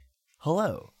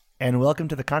Hello, and welcome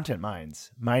to the Content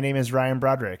Minds. My name is Ryan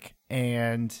Broderick,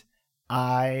 and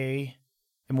I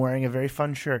am wearing a very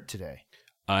fun shirt today.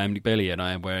 I'm Nick Bailey, and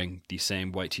I am wearing the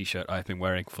same white t-shirt I've been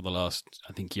wearing for the last,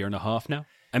 year and a half now.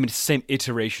 I mean, it's the same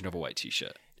iteration of a white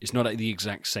t-shirt. It's not like the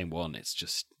exact same one. It's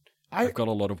just, I've got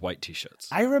a lot of white t-shirts.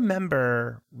 I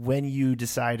remember when you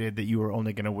decided that you were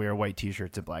only going to wear white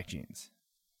t-shirts and black jeans.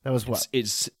 That was what?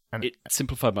 It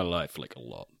simplified my life, a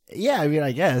lot. Yeah, I mean,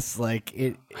 I guess,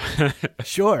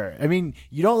 sure. I mean,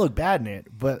 you don't look bad in it,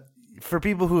 but for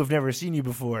people who have never seen you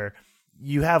before,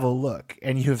 you have a look,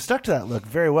 and you have stuck to that look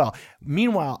very well.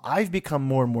 Meanwhile, I've become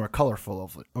more and more colorful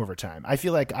over time. I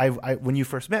feel like when you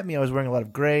first met me, I was wearing a lot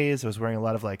of grays, I was wearing a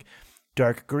lot of,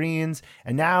 dark greens,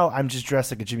 and now I'm just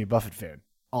dressed like a Jimmy Buffett fan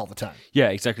all the time. Yeah,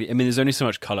 exactly. I mean, there's only so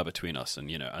much color between us,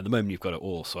 and, at the moment you've got it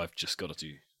all, so I've just got to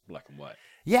do black and white.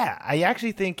 Yeah, I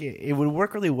actually think it would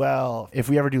work really well if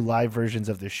we ever do live versions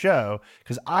of this show,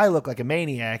 because I look like a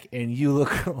maniac and you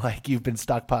look like you've been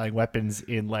stockpiling weapons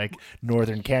in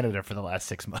northern Canada for the last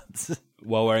 6 months.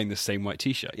 While wearing the same white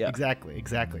t-shirt, yeah. Exactly.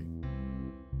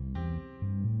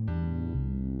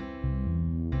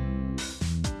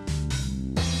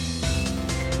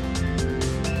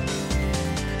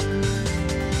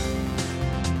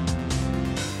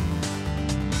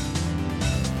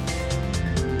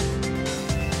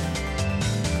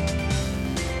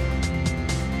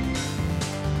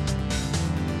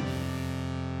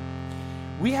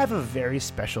 We have a very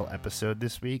special episode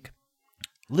this week.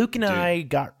 Luke and I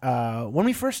got, when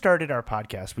we first started our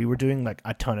podcast, we were doing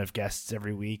a ton of guests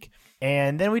every week.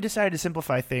 And then we decided to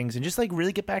simplify things and just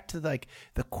really get back to the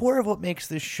core of what makes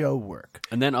this show work.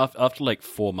 And then after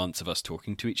 4 months of us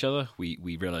talking to each other, we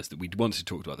realized that we wanted to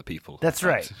talk to other people. That's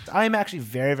right. I'm actually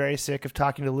very, very sick of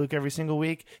talking to Luke every single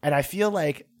week. And I feel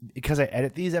like because I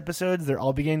edit these episodes, they're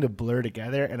all beginning to blur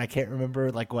together. And I can't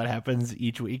remember what happens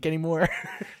each week anymore.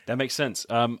 That makes sense.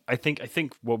 I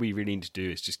think what we really need to do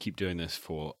is just keep doing this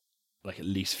for at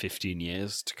least 15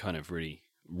 years to kind of really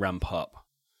ramp up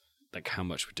how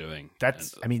much we're doing.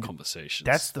 Conversations.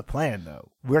 That's the plan,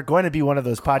 though. We're going to be one of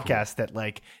those podcasts that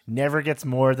never gets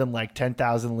more than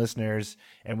 10,000 listeners,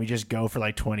 and we just go for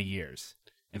 20 years.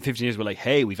 In 15 years, we're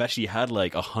hey, we've actually had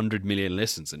 100 million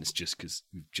listens, and it's just because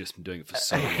we've just been doing it for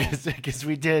so long. Because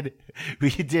we did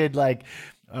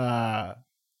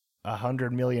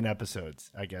 100 million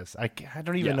episodes, I guess. I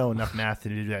don't even know enough math to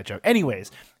do that joke.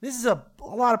 Anyways, this is a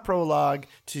lot of prologue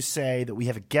to say that we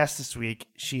have a guest this week.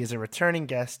 She is a returning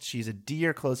guest. She's a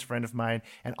dear close friend of mine.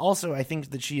 And also, I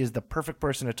think that she is the perfect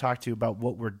person to talk to about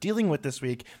what we're dealing with this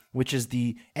week, which is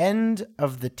the end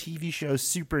of the TV show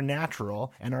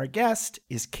Supernatural. And our guest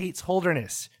is Kate's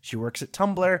Holderness. She works at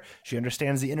Tumblr. She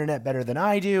understands the internet better than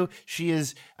I do. She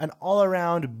is an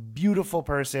all-around beautiful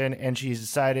person, and she's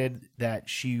decided that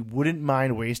she wouldn't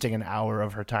mind wasting an hour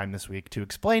of her time this week to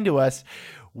explain to us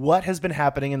what has been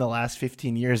happening in the last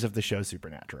 15 years of the show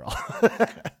Supernatural.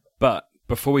 But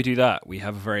before we do that, we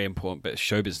have a very important bit of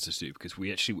show business to do, because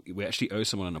we actually owe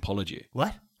someone an apology.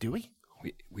 What? Do we?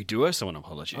 We do owe someone an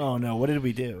apology. Oh, no. What did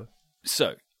we do?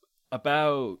 So,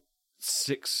 about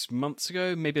 6 months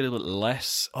ago, maybe a little bit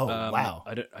less. Oh, wow.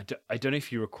 I don't know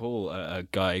if you recall a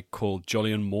guy called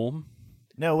Jolyon Morm.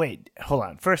 No, wait. Hold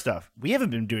on. First off, we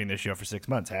haven't been doing this show for 6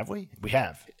 months, have we? We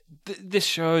have. This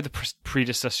show, the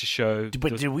predecessor show.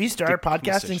 But did we start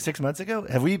podcasting 6 months ago?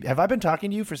 Have I been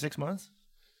talking to you for 6 months?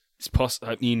 It's possible.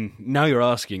 I mean, now you're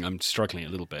asking, I'm struggling a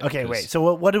little bit. Okay, wait.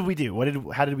 So what did we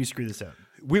do? How did we screw this up?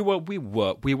 We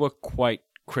were quite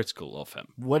critical of him.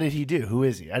 What did he do? Who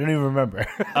is he? I don't even remember.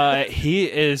 He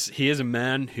is a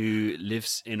man who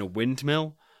lives in a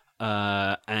windmill,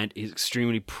 and is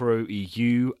extremely pro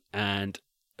EU, and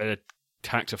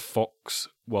attacked a fox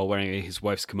while wearing his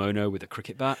wife's kimono with a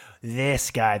cricket bat.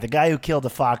 This guy, the guy who killed a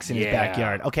fox in his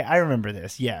backyard. Okay, I remember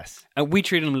this, yes. And we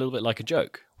treated him a little bit like a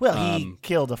joke. Well, he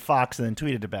killed a fox and then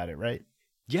tweeted about it, right?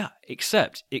 Yeah,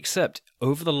 except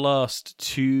over the last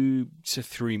 2 to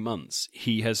 3 months,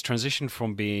 he has transitioned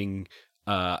from being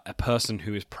a person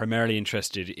who is primarily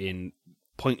interested in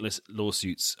pointless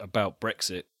lawsuits about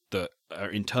Brexit that are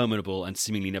interminable and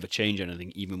seemingly never change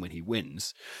anything, even when he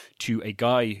wins, to a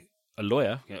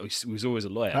lawyer. He was always a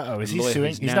lawyer. Is he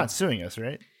suing? He's not suing us,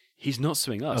 right? He's not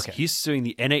suing us. Okay. He's suing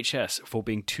the NHS for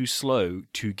being too slow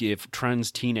to give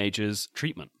trans teenagers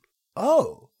treatment.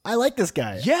 Oh, I like this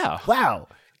guy. Yeah. Wow.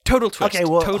 Total twist. Okay,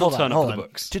 well, Total hold turn on. of the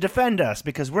books. To defend us,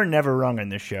 because we're never wrong on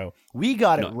this show, we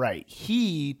got it right.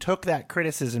 He took that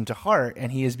criticism to heart,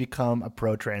 and he has become a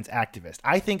pro-trans activist.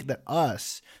 I think that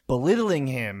us belittling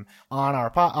him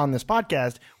on this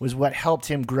podcast was what helped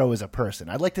him grow as a person.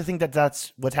 I'd like to think that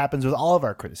that's what happens with all of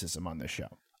our criticism on this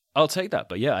show. I'll take that.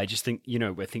 But yeah, I just think,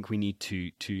 I think we need to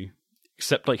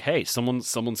accept, like, hey,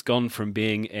 someone's gone from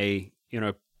being a,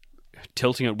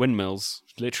 tilting at windmills,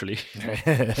 literally,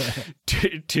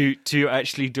 to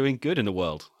actually doing good in the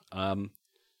world.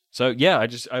 So yeah,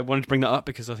 I wanted to bring that up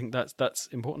because I think that's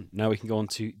important. Now we can go on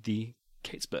to the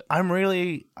Kate's bit.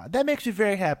 That makes me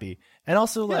very happy. And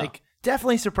also,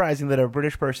 definitely surprising that a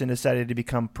British person decided to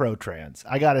become pro-trans.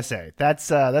 I gotta say, that's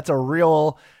a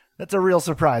real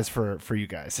surprise for you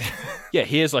guys. Yeah,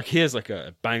 here's like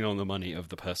a bang on the money of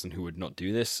the person who would not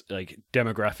do this. Like,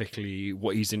 demographically,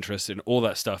 what he's interested in, all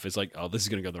that stuff is like, oh, this is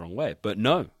going to go the wrong way. But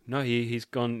no, he's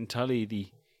gone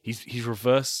entirely he's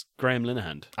reverse Graham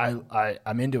Linehan.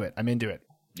 I'm into it.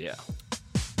 Yeah.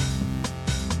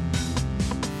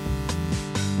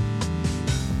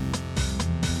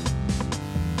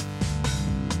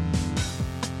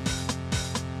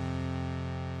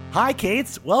 Hi,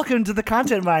 Kates. Welcome to the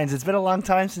Content Mines. It's been a long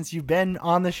time since you've been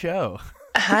on the show.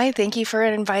 Hi, thank you for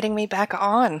inviting me back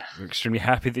on. We're extremely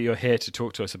happy that you're here to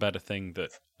talk to us about a thing that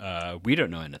we don't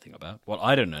know anything about. Well,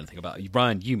 I don't know anything about.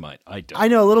 Brian, you might. I don't. I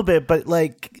know a little bit, but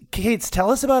Kates,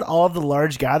 tell us about all of the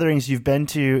large gatherings you've been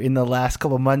to in the last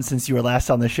couple of months since you were last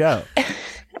on the show.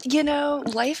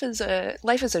 Life is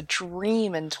a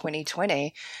dream in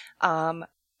 2020.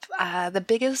 The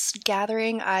biggest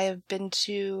gathering I've been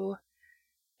to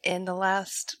in the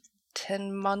last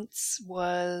 10 months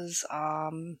was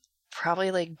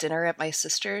probably like dinner at my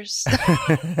sister's.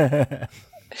 Yeah.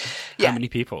 How many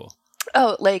people?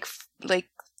 Oh, like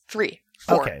 3,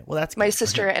 4. Okay, well that's good. My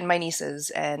sister and my nieces,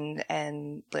 and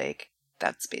like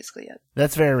that's basically it.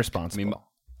 That's very responsible.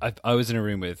 I mean, I was in a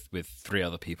room with 3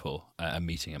 other people at a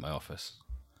meeting at my office.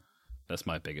 That's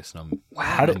my biggest number.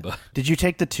 Wow. Did you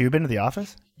take the tube into the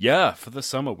office? Yeah, for the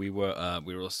summer we were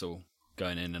also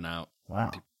going in and out. Wow.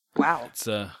 It's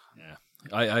yeah.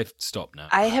 I've stopped now.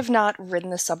 I have not ridden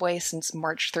the subway since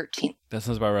March 13th. That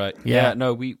sounds about right. Yeah.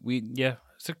 No, we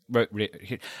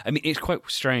I mean, it's quite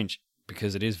strange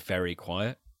because it is very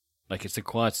quiet. Like, it's the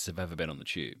quietest I've ever been on the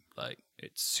tube. Like,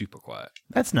 it's super quiet.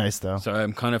 That's nice, though. So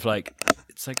I'm kind of like,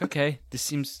 it's like, okay, this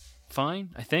seems fine,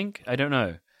 I think. I don't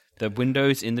know. The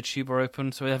windows in the tube are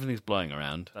open, so everything's blowing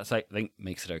around. That's, I think,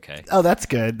 makes it okay. Oh, that's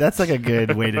good. That's like a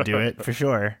good way to do it, for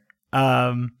sure.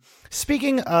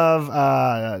 Speaking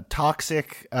of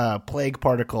toxic plague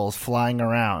particles flying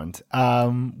around,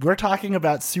 we're talking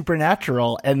about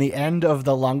Supernatural and the end of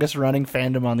the longest running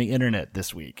fandom on the internet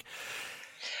this week.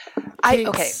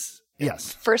 Okay.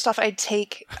 Yes. First off, I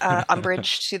take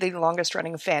umbrage to the longest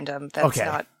running fandom. That's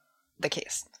not the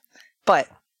case. But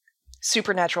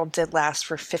Supernatural did last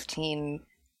for 15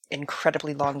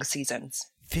 incredibly long seasons.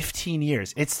 15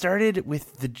 years. It started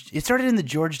in the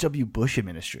George W. Bush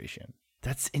administration.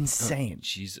 That's insane. Oh,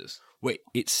 Jesus. Wait,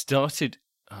 it started.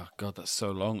 Oh God, that's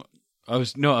so long. I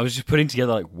was just putting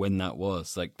together like when that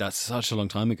was. Like, that's such a long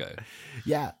time ago.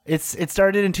 Yeah, it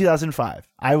started in 2005.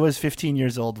 I was 15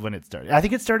 years old when it started. I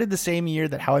think it started the same year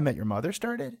that How I Met Your Mother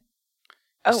started.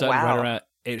 Oh, wow.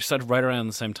 It started right around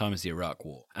the same time as the Iraq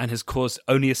War and has caused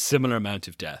only a similar amount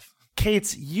of death.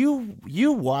 Kates,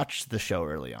 you watched the show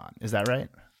early on. Is that right?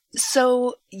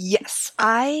 So, yes,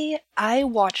 I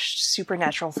watched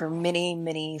Supernatural for many,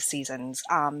 many seasons.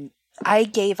 I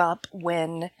gave up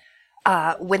when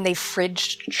they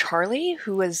fridged Charlie,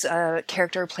 who was a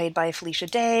character played by Felicia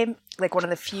Day, like one of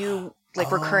the few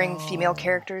recurring female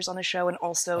characters on the show, and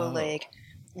also like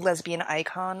lesbian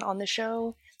icon on the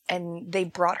show. And they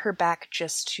brought her back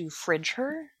just to fridge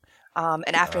her.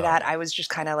 And after that, I was just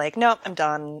kind of like, nope, I'm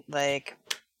done.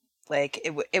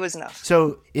 It was enough.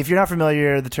 So if you're not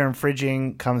familiar, the term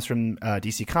fridging comes from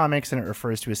DC Comics, and it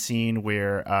refers to a scene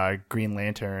where Green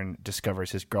Lantern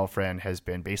discovers his girlfriend has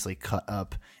been basically cut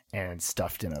up and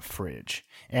stuffed in a fridge.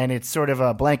 And it's sort of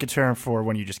a blanket term for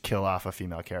when you just kill off a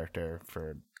female character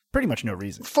for pretty much no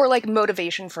reason. For like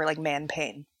motivation for like man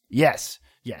pain. Yes,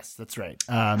 that's right.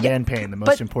 Man pain, the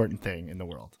most important thing in the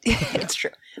world. It's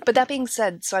true. But that being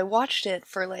said, so I watched it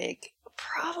for like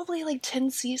probably like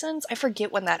 10 seasons. I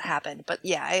forget when that happened, but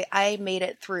yeah, I made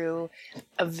it through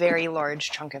a very large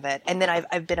chunk of it. And then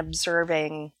I've been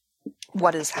observing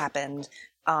what has happened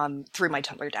through my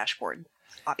Tumblr dashboard,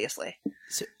 obviously.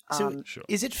 So sure.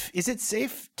 Is it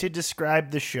safe to describe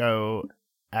the show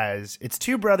as it's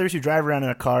 2 brothers who drive around in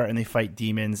a car and they fight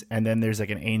demons, and then there's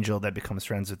like an angel that becomes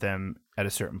friends with them at a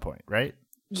certain point, right?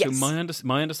 Yes. So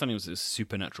my understanding was it's a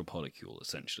supernatural polycule,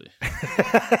 essentially.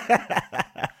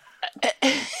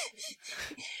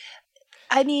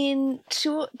 I mean,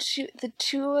 the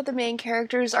two of the main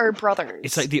characters are brothers.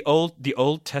 It's like the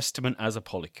Old Testament as a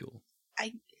polycule.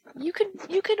 You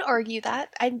could argue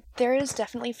that. There is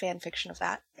definitely fan fiction of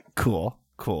that. Cool.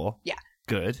 Yeah.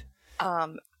 good.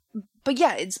 But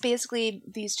yeah, it's basically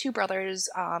these two brothers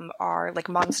are like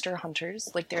monster hunters.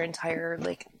 Like their entire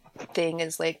like thing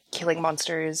is like killing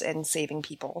monsters and saving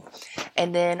people.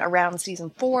 And then around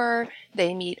season 4,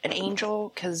 they meet an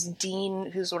angel because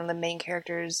Dean, who's one of the main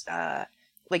characters,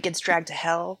 like gets dragged to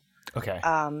hell. Okay.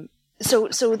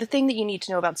 So the thing that you need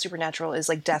to know about Supernatural is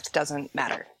like death doesn't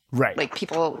matter. Right. Like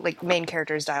people, like main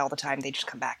characters die all the time. They just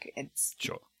come back. It's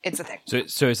a thing.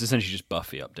 So it's essentially just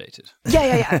Buffy updated.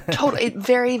 Yeah. Totally.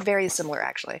 Very, very similar,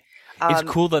 actually. It's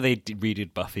cool that they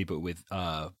redid Buffy, but with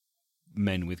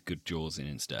men with good jaws in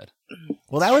instead.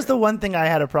 Well, that was the one thing I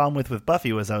had a problem with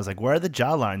Buffy was I was like, where are the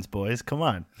jawlines, boys? Come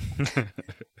on.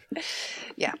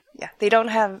 Yeah. They don't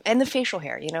have, and the facial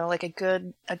hair, you know, like a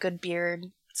good beard.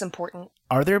 It's important.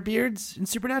 Are there beards in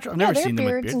Supernatural? I've never seen them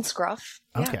with beards. And scruff.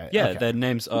 Yeah. Okay. Yeah, okay. their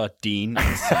names are Dean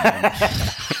and Simon.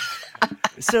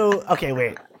 So, okay,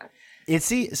 wait.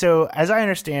 So as I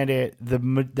understand it,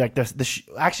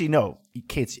 actually no,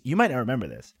 Kate, you might not remember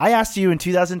this. I asked you in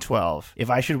 2012 if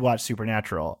I should watch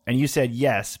Supernatural, and you said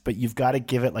yes, but you've got to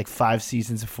give it like 5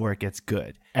 seasons before it gets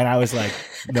good. And I was like,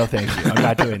 no, thank you. I'm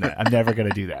not doing that. I'm never going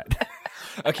to do that.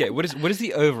 Okay, what is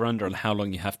the over under on how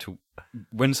long you have to?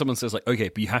 When someone says like, okay,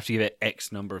 but you have to give it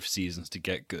X number of seasons to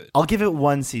get good. I'll give it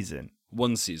 1 season.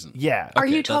 1 season. Yeah. Are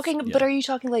Okay, you talking? yeah. But are you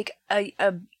talking like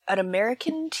an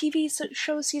American TV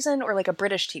show season or like a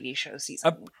British TV show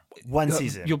season? 1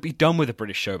 season. You'll be done with a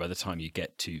British show by the time you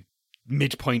get to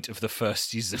midpoint of the first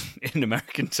season in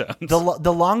American terms.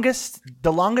 The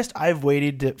longest I've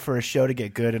waited for a show to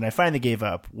get good, and I finally gave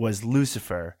up, was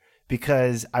Lucifer.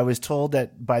 Because I was told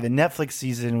that by the Netflix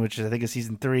season, which I think is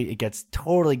season 3, it gets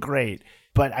totally great.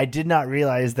 But I did not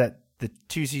realize that the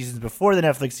 2 seasons before the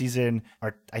Netflix season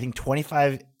are, I think,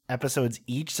 25 episodes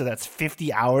each. So that's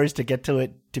 50 hours to get to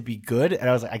it to be good. And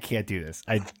I was like, I can't do this.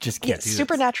 I just can't do this.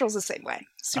 Supernatural's the same way.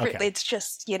 Okay. It's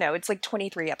just, you know, it's like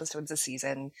 23 episodes a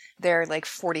season. They're like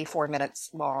 44 minutes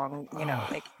long. You know,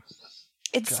 like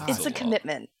it's a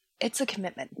commitment. It's a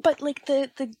commitment. But like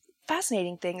the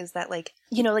fascinating thing is that like,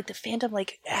 you know, like the fandom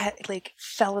like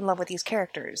fell in love with these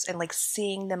characters and like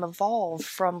seeing them evolve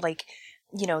from like,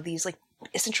 you know, these like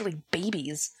essentially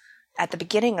babies at the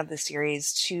beginning of the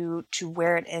series to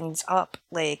where it ends up.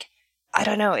 Like, I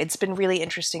don't know, it's been really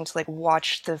interesting to like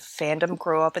watch the fandom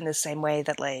grow up in the same way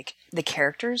that like the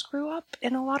characters grew up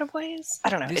in a lot of ways. I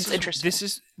don't know, it's interesting. This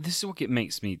is what it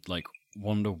makes me like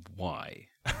wonder why,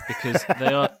 because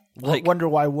they are like wonder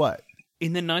why what?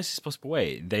 In the nicest possible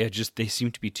way. They seem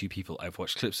to be 2 people. I've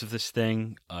watched clips of this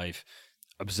thing. I've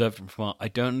observed them from afar. I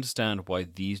don't understand why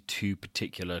these 2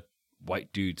 particular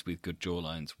white dudes with good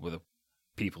jawlines were the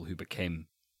people who became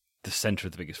the center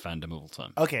of the biggest fandom of all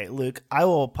time. Okay, Luke, I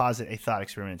will posit a thought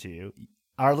experiment to you.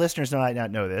 Our listeners might not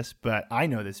know this, but I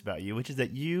know this about you, which is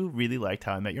that you really liked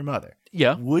How I Met Your Mother.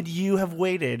 Yeah. Would you have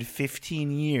waited 15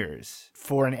 years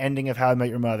for an ending of How I Met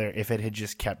Your Mother if it had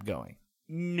just kept going?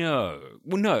 No.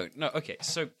 Well, no. Okay,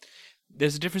 so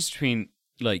there's a difference between,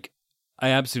 like, I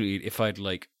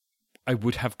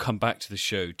would have come back to the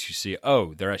show to see,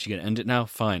 oh, they're actually going to end it now?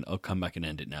 Fine, I'll come back and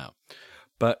end it now.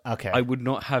 But okay. I would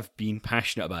not have been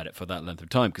passionate about it for that length of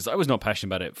time, because I was not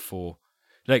passionate about it for,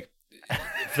 like,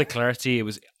 for the clarity, it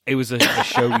was a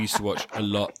show we used to watch a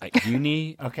lot at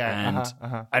uni. Okay. And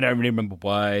I don't really remember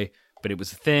why, but it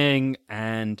was a thing,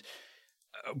 and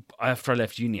after I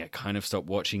left uni, I kind of stopped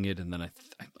watching it, and then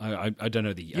I don't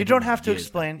know the. You don't have to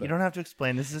explain. You don't have to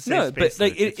explain. This is a safe no, space. But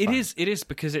like it is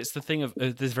because it's the thing of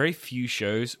there's very few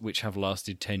shows which have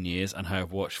lasted 10 years and I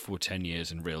have watched for 10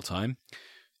 years in real time.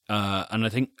 And I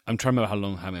think I'm trying to remember how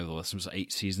long How I Met Your Mother was,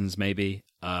 8 seasons maybe,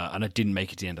 and I didn't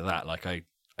make it to the end of that. Like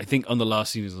I think on the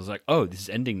last season I was like, oh, this is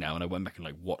ending now, and I went back and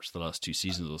like watched the last 2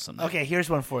 seasons or something. Okay, here's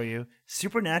one for you.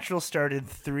 Supernatural started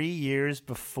 3 years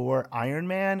before Iron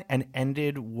Man and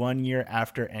ended 1 year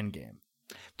after Endgame.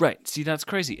 Right. See, that's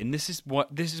crazy. And this is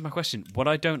my question. What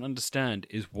I don't understand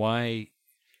is why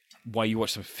you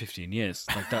watched them for 15 years.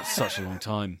 Like, that's such a long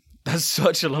time. That's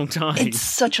such a long time. It's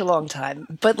such a long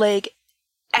time. But like,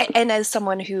 and as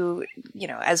someone who, you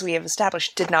know, as we have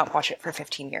established, did not watch it for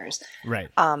 15 years. Right.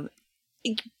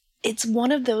 It's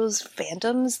one of those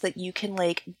fandoms that you can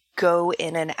like go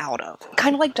in and out of.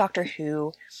 Kind of like Doctor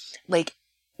Who. Like,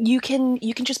 you can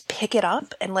just pick it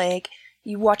up and like,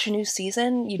 you watch a new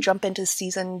season, you jump into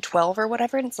season 12 or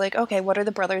whatever, and it's like, okay, what are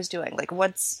the brothers doing? Like,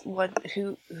 what's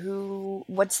the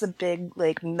big,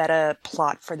 like, meta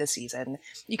plot for the season?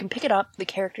 You can pick it up, the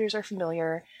characters are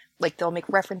familiar, like, they'll make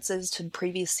references to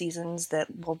previous seasons that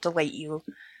will delight you.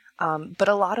 But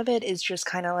a lot of it is just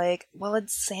kind of like, well,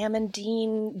 it's Sam and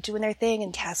Dean doing their thing,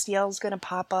 and Castiel's gonna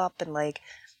pop up, and, like,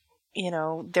 you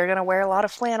know, they're gonna wear a lot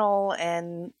of flannel,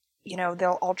 and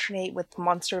they'll alternate with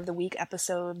Monster of the Week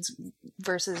episodes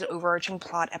versus overarching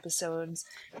plot episodes.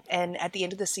 And at the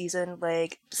end of the season,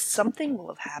 like, something will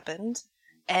have happened,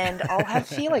 and I'll have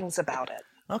feelings about it.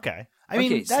 Okay. I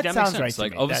mean, that sounds right to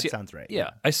like, me. Obviously, that sounds right.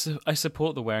 Yeah, I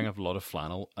support the wearing of a lot of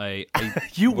flannel.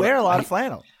 You wear a lot of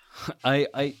flannel.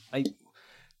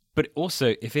 But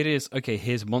also, if it is, okay,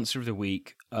 here's Monster of the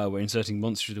Week, we're inserting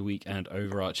Monster of the Week and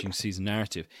overarching season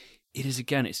narrative. It is,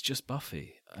 again, it's just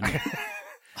Buffy.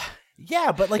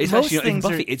 Yeah, but like it's most actually things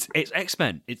Buffy. are... It's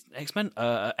X-Men. It's X-Men,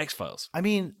 X-Files. I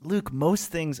mean, Luke,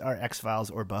 most things are X-Files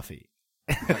or Buffy.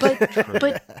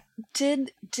 But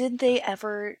did they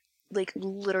ever, like,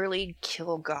 literally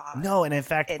kill God? No, and in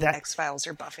fact, in X-Files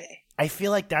or Buffy. I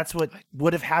feel like that's what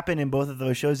would have happened in both of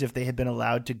those shows if they had been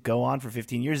allowed to go on for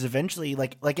 15 years. Eventually,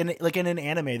 like in an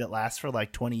anime that lasts for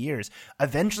like 20 years,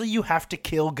 eventually you have to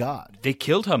kill God. They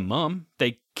killed her mum.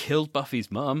 They killed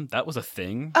Buffy's mum. That was a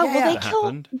thing. Oh,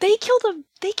 well, they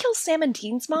killed Sam and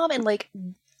Dean's mom in like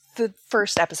the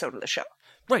first episode of the show.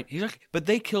 Right, exactly. But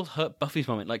they killed Buffy's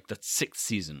mom in like the 6th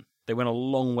season. They went a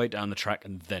long way down the track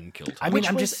and then killed her.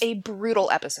 Which was a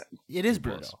brutal episode. It is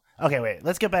brutal. Okay, wait.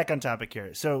 Let's get back on topic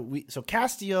here. So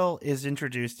Castiel is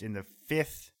introduced in the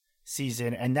 5th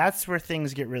season, and that's where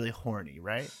things get really horny,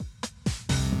 right?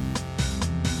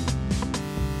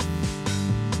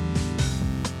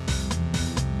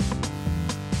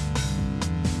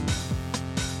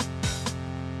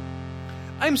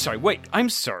 I'm sorry. Wait, I'm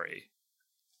sorry.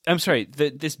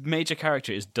 This major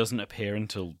character doesn't appear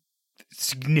until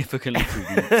significantly through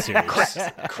the series.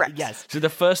 Correct. Yes. So the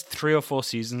first 3 or 4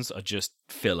 seasons are just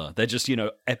filler. They're just,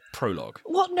 a prologue.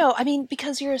 Well, no, I mean,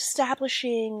 because you're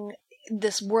establishing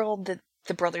this world that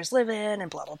the brothers live in and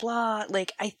blah, blah, blah.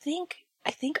 Like, I think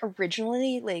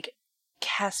originally, like,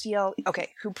 Castiel,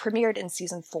 who premiered in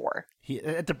season 4.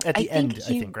 At the end, I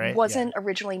think, right? Wasn't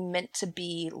originally meant to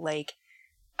be, like,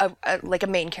 a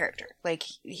main character. Like,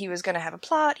 he was going to have a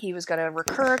plot, he was going to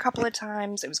recur a couple of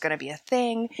times, it was going to be a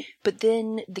thing, but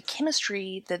then the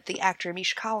chemistry that the actor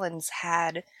Misha Collins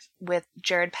had with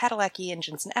Jared Padalecki and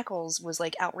Jensen Ackles was,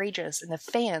 like, outrageous, and the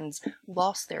fans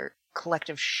lost their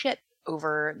collective shit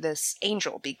over this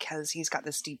Angel because he's got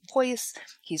this deep voice,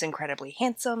 he's incredibly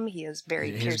handsome, he has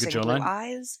very piercing blue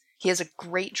eyes, he has a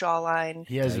great jawline.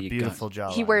 He has a beautiful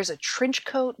jawline. He wears a trench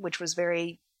coat, which was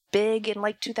very big in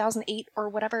like 2008 or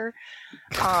whatever.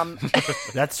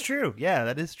 That's true. Yeah,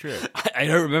 that is true. I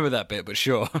don't remember that bit, but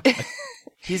sure.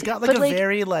 He's got like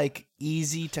very like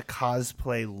easy to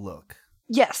cosplay look.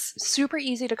 Yes, super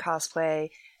easy to cosplay,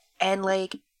 and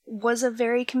like was a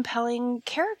very compelling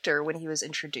character when he was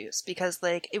introduced, because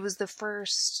like it was the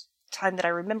first time that I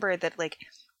remember that like,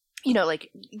 like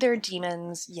there are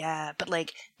demons, yeah, but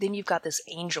like then you've got this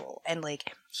angel, and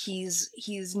like he's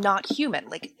not human.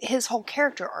 Like his whole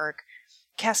character arc,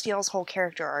 Castiel's whole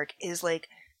character arc is like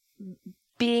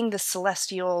being the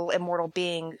celestial immortal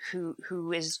being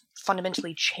who is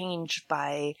fundamentally changed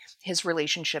by his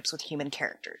relationships with human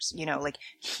characters. Like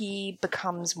he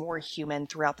becomes more human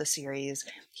throughout the series.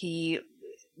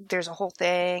 There's a whole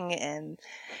thing in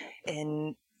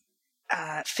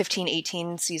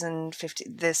 15-18 season 50,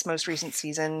 this most recent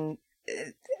season,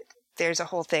 there's a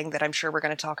whole thing that I'm sure we're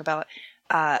going to talk about.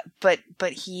 But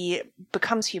he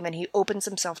becomes human. He opens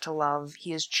himself to love.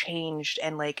 He is changed,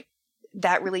 and like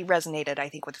that really resonated, I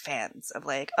think, with fans of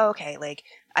like, okay, like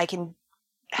I can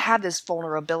have this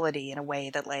vulnerability in a way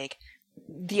that like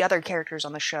the other characters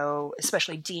on the show,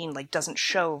 especially Dean, like doesn't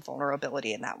show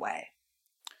vulnerability in that way.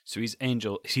 So he's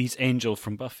Angel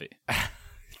from Buffy.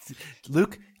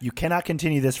 Luke, you cannot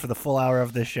continue this for the full hour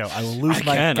of this show. I will lose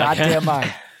my goddamn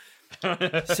mind.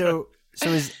 So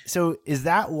is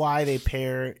that why they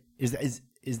pair? Is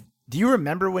do you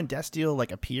remember when Destiel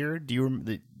like appeared? Do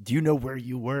you know where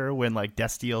you were when like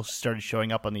Destiel started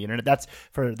showing up on the internet? That's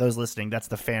for those listening. That's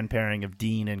the fan pairing of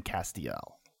Dean and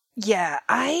Castiel. Yeah,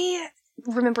 I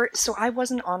remember. So I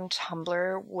wasn't on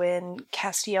Tumblr when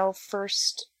Castiel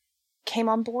first came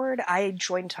on board. I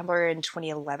joined Tumblr in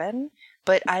 2011.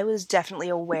 But I was definitely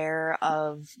aware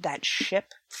of that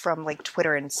ship from like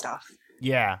Twitter and stuff.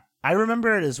 Yeah, I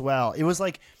remember it as well. It was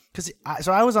like,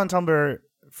 so I was on Tumblr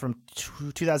from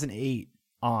 2008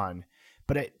 on,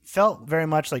 but it felt very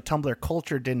much like Tumblr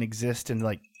culture didn't exist in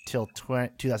like till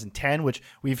 2010, which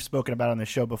we've spoken about on the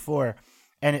show before.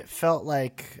 And it felt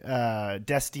like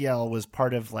Destiel was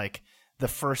part of like the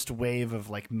first wave of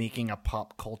like making a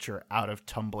pop culture out of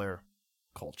Tumblr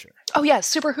culture. Oh yeah,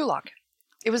 Super Hulock.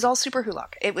 It was all Super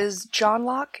Hulock. It was John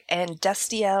Locke and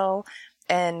Destiel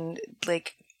and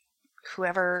like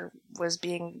whoever was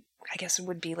being, I guess it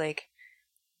would be like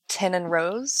Ten and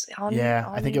Rose.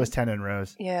 I think it was Ten and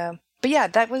Rose. Yeah. yeah,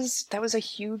 that was a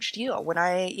huge deal when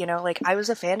I I was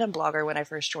a fandom blogger when I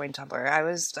first joined Tumblr. I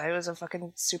was a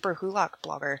fucking Super Hulak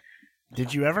blogger.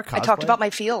 Did you ever cosplay? I talked about my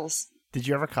feels. Did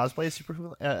you ever cosplay a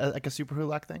Super like a Super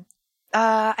Hulak thing?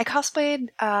 I cosplayed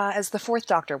as the Fourth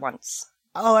Doctor once.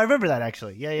 Oh, I remember that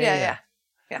actually. Yeah.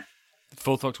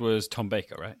 Fourth Doctor was Tom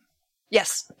Baker, right?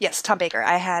 Yes, Tom Baker.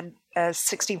 I had a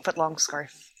 16-foot long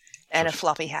scarf and a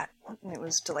floppy hat. It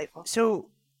was delightful. So,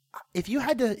 if you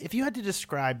had to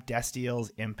describe Destiel's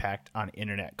impact on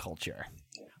internet culture,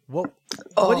 what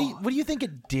do you think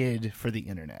it did for the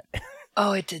internet?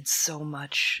 Oh, it did so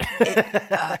much.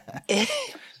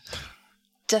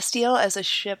 Destiel as a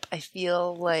ship, I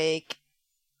feel like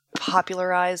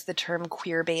popularized the term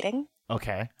queer baiting.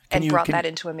 Okay, and brought that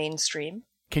into a mainstream.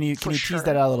 Can you tease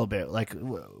that out a little bit? Like,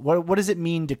 what does it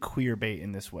mean to queer bait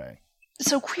in this way?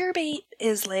 So queer bait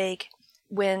is like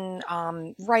when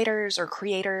writers or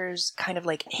creators kind of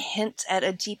like hint at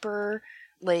a deeper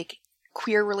like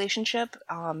queer relationship,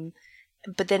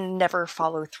 but then never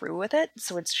follow through with it.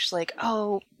 So it's just like,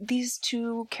 oh, these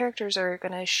two characters are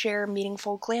going to share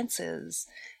meaningful glances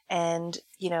and,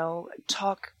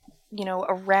 talk,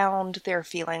 around their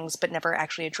feelings, but never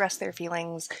actually address their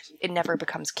feelings. It never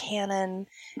becomes canon.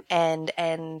 And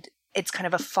it's kind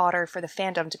of a fodder for the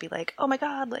fandom to be like, oh my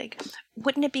God, like,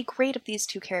 wouldn't it be great if these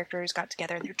two characters got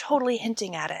together? They're totally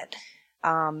hinting at it.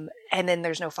 And then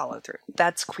there's no follow through.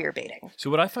 That's queer baiting. So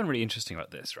what I find really interesting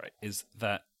about this, right, is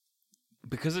that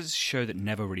because it's a show that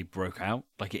never really broke out,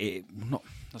 like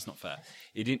that's not fair.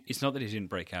 It's not that it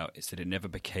didn't break out; it's that it never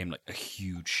became like a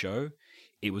huge show.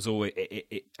 It was always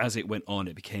as it went on,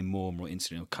 it became more and more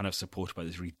instant, kind of supported by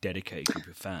this really dedicated group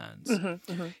of fans.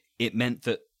 It meant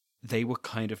that they were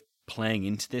kind of playing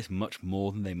into this much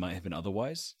more than they might have been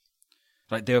otherwise.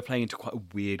 Like they were playing into quite a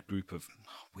weird group of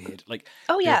like.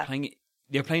 Oh yeah.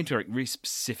 They were playing into like really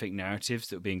specific narratives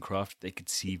that were being crafted. They could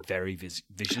see very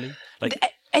visually, like.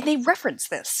 And they reference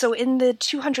this. So in the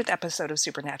 200th episode of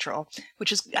Supernatural,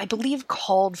 which is, I believe,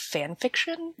 called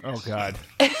Fanfiction. Oh, God.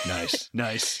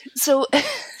 Nice. So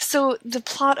the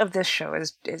plot of this show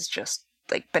is just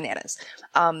like bananas.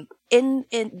 In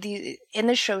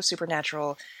the show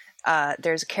Supernatural,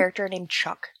 there's a character named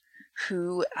Chuck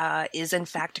who is in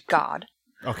fact God.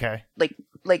 Okay. Like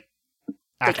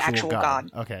actual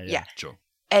God. Okay. Yeah. Sure.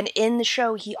 And in the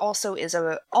show, he also is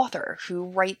an author who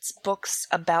writes books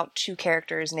about two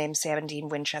characters named Sam and Dean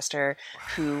Winchester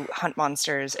who hunt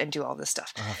monsters and do all this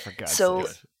stuff. Oh, for God's sake.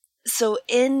 So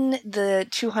in the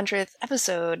 200th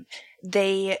episode,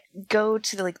 they go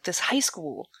to this high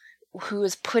school who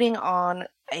is putting on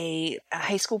a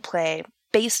high school play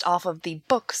based off of the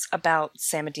books about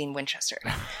Sam and Dean Winchester.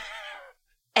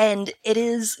 And it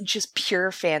is just pure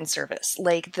fan service.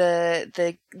 Like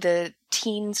the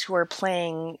teens who are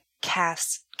playing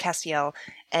Castiel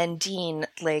and Dean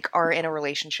are in a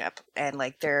relationship, and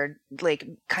they're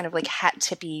kind of hat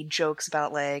tippy jokes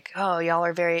about oh, y'all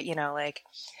are very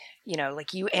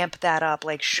you amp that up,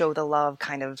 show the love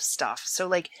kind of stuff. So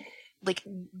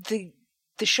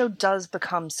the show does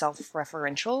become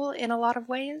self-referential in a lot of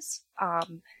ways.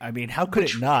 I mean, how could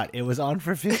it not? It was on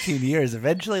for 15 years.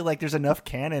 Eventually, there's enough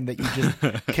canon that you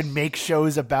just can make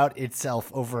shows about itself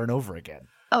over and over again.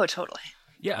 Oh, totally.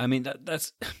 Yeah, I mean,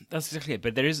 that's exactly it.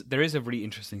 But there is a really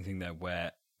interesting thing there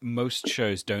where most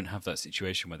shows don't have that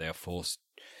situation where they are forced.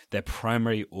 Their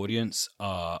primary audience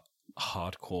are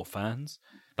hardcore fans.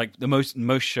 Like most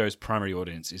shows' primary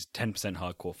audience is 10%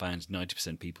 hardcore fans,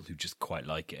 90% people who just quite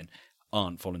like it and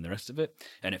aren't following the rest of it.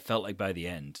 And it felt like by the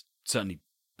end, certainly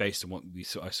based on what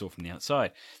I saw from the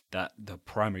outside, that the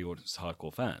primary audience is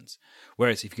hardcore fans.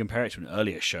 Whereas if you compare it to an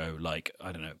earlier show like,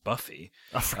 I don't know, Buffy,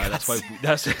 that's why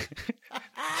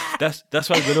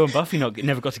Willow and Buffy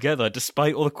never got together,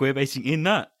 despite all the queer baiting in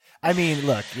that. I mean,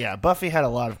 look, yeah, Buffy had a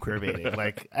lot of queer baiting.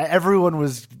 Everyone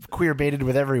was queer baited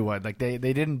with everyone. They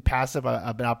didn't pass up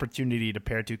an opportunity to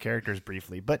pair two characters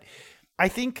briefly. But I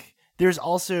think there's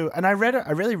also, and I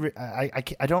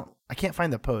can't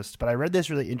find the post, but I read this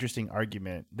really interesting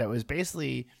argument that was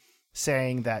basically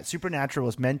saying that Supernatural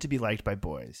was meant to be liked by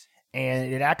boys,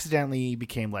 and it accidentally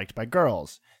became liked by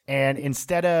girls. And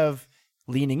instead of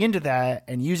leaning into that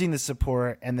and using the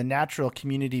support and the natural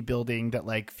community building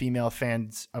that female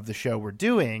fans of the show were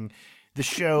doing, the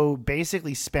show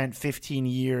basically spent 15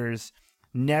 years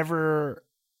never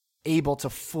able to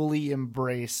fully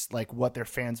embrace what their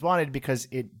fans wanted, because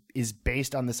it is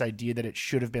based on this idea that it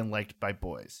should have been liked by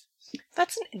boys.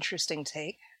 That's an interesting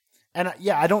take. And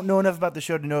I don't know enough about the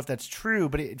show to know if that's true,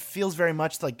 but it feels very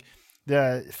much like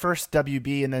the first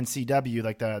WB and then CW,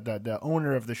 the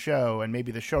owner of the show and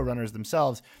maybe the showrunners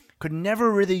themselves could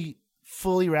never really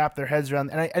fully wrap their heads around.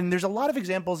 And there's a lot of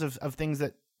examples of things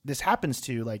that this happens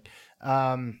to, like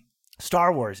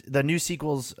Star Wars. The new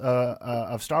sequels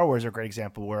of Star Wars are a great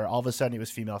example, where all of a sudden it was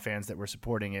female fans that were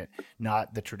supporting it,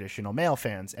 not the traditional male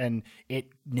fans. And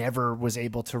it never was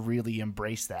able to really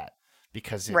embrace that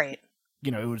because it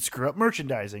would screw up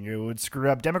merchandising, it would screw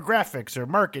up demographics or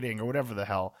marketing or whatever the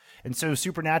hell. And so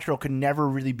Supernatural could never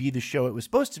really be the show it was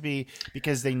supposed to be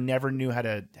because they never knew how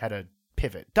to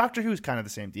pivot. Doctor Who's kind of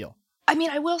the same deal. I mean,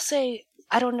 I will say,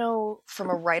 I don't know from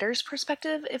a writer's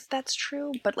perspective if that's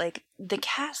true, but like the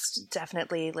cast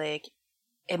definitely like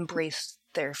embraced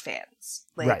their fans.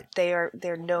 Like they're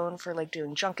known for like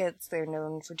doing junkets, they're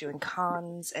known for doing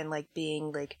cons and like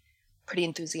being like pretty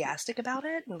enthusiastic about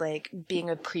it and like being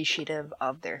appreciative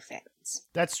of their fans.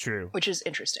 That's true. Which is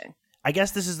interesting. I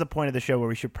guess this is the point of the show where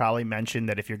we should probably mention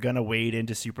that if you're going to wade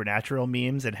into Supernatural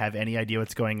memes and have any idea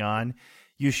what's going on,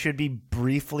 you should be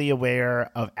briefly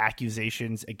aware of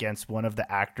accusations against one of the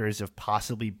actors of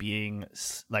possibly being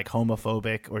like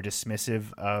homophobic or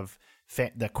dismissive of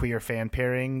the queer fan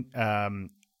pairing.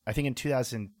 I think in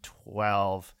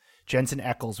 2012, Jensen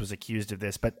Ackles was accused of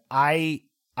this, but I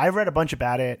read a bunch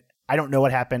about it. I don't know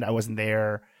what happened. I wasn't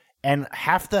there. And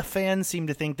half the fans seem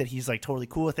to think that he's like totally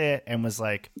cool with it and was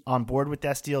like on board with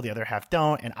Destiel. The other half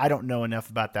don't. And I don't know enough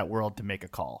about that world to make a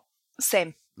call.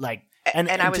 Same. Like, and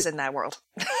I was in that world.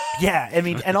 Yeah. I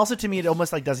mean, and also to me, it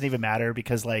almost like doesn't even matter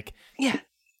because like, yeah,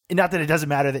 not that it doesn't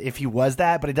matter that if he was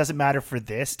that, but it doesn't matter for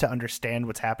this to understand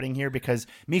what's happening here because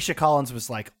Misha Collins was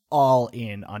like all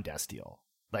in on Destiel.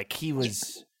 Like he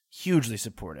was hugely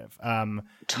supportive. Totally.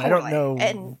 I don't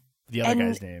know the other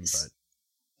guy's name, but.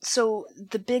 So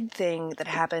the big thing that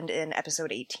happened in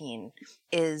episode 18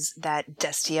 is that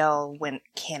Destiel went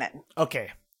canon.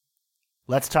 Okay.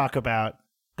 Let's talk about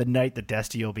the night that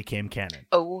Destiel became canon.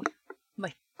 Oh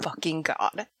my fucking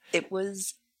god. It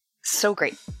was so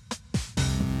great.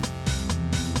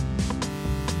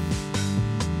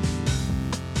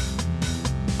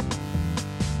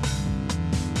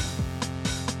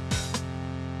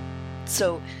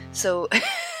 So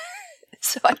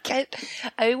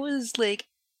I was like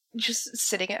just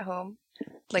sitting at home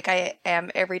like I am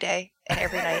every day and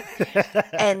every night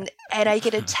and I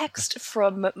get a text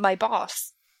from my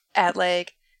boss at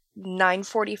like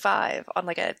 9:45 on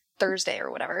like a Thursday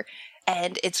or whatever,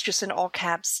 and it's just in all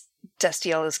caps,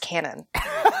 Destiel is canon.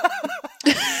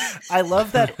 I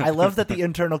love that the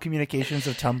internal communications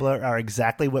of Tumblr are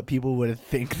exactly what people would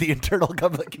think the internal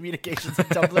communications of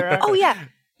Tumblr are. Oh yeah.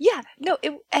 Yeah, no,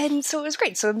 and so it was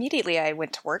great. So immediately I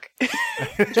went to work,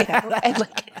 and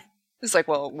like it was like,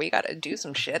 well, we got to do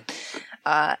some shit,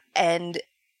 and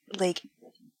like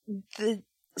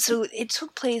so it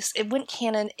took place. It went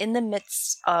canon in the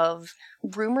midst of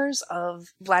rumors of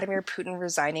Vladimir Putin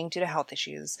resigning due to health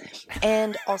issues,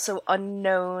 and also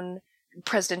unknown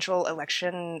presidential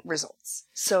election results.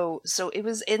 So it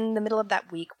was in the middle of that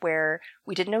week where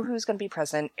we didn't know who was going to be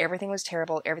president. Everything was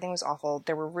terrible. Everything was awful.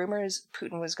 There were rumors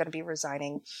Putin was going to be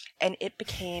resigning, and it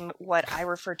became what I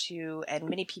refer to, and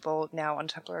many people now on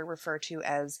Tumblr refer to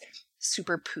as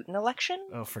Super Putin election.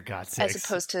 Oh, for God's sake. As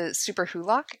opposed to Super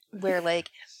Hulak, where like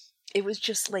it was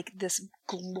just like this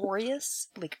glorious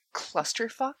like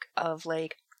clusterfuck of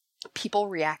like people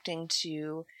reacting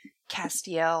to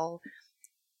Castiel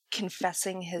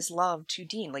confessing his love to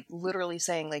Dean, like literally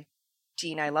saying like,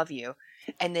 Dean, I love you,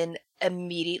 and then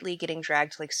immediately getting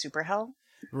dragged to like super hell.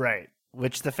 Right.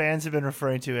 Which the fans have been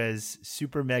referring to as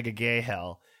super mega gay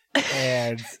hell.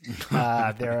 And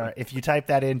if you type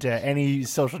that into any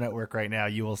social network right now,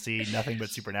 you will see nothing but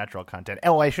Supernatural content.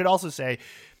 Oh, I should also say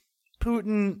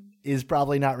Putin is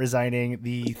probably not resigning.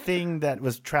 The thing that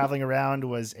was traveling around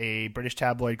was a British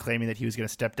tabloid claiming that he was going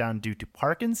to step down due to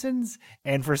Parkinson's.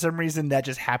 And for some reason, that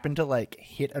just happened to like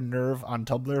hit a nerve on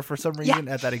Tumblr for some reason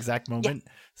at that exact moment.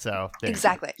 Yeah. So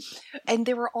exactly. And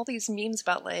there were all these memes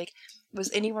about like, was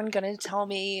anyone going to tell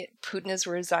me Putin is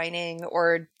resigning,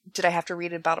 or did I have to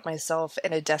read about it myself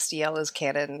in a Destiel is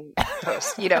canon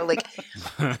post? You know, like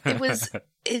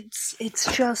it's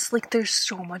just like there's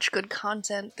so much good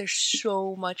content. There's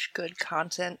so much good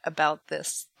content about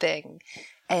this thing.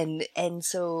 And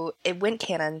so it went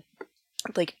canon,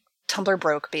 like Tumblr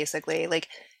broke basically. Like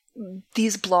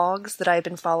these blogs that I've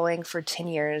been following for 10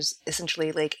 years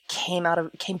essentially like came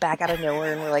back out of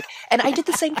nowhere and were like, and I did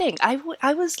the same thing. I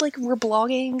was like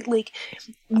reblogging like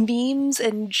memes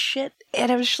and shit,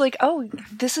 and I was just like, oh,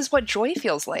 this is what joy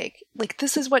feels like. Like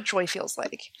this is what joy feels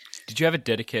like. Did you have a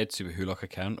dedicated Super Hulak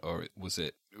account, or was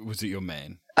it your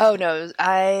main? Oh no,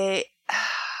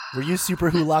 Were you Super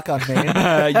Hulak on main?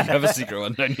 You have a secret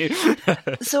one, don't you?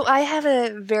 So I have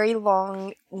a very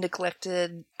long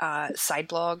neglected side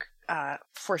blog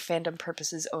for fandom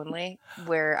purposes only,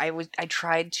 where I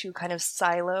tried to kind of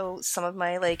silo some of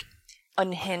my like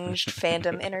unhinged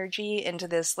fandom energy into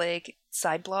this like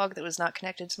side blog that was not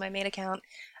connected to my main account.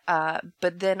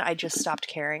 But then I just stopped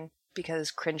caring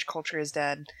because cringe culture is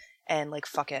dead, and like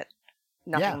fuck it,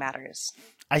 nothing matters.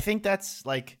 I think that's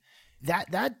like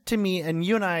that to me, and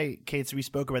you and I, Kate, so we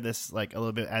spoke about this like a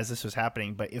little bit as this was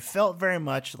happening, but it felt very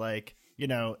much like, you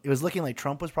know, it was looking like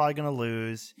Trump was probably going to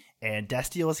lose, and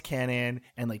Destiel was canon,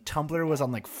 and like Tumblr was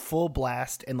on like full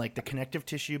blast, and like the connective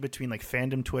tissue between like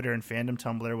fandom Twitter and fandom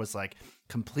Tumblr was like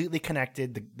completely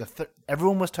connected.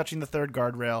 Everyone was touching the third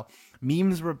guardrail.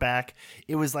 Memes were back.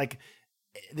 It was like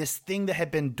this thing that had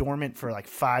been dormant for like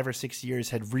 5 or 6 years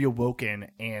had reawoken,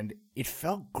 and it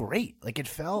felt great. Like it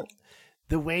felt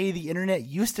the way the internet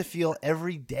used to feel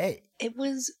every day. It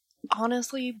was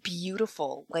honestly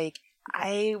beautiful. Like,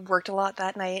 I worked a lot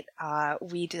that night.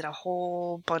 We did a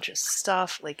whole bunch of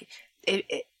stuff. Like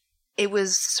it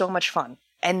was so much fun.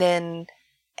 And then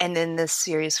this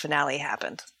series finale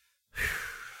happened.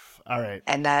 All right.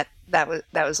 And that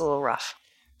was a little rough.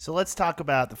 So let's talk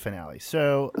about the finale.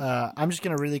 So I'm just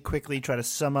going to really quickly try to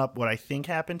sum up what I think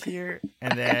happened here,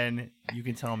 and then you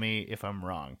can tell me if I'm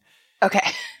wrong.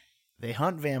 Okay. They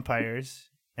hunt vampires,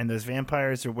 and those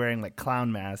vampires are wearing like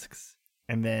clown masks,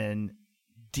 and then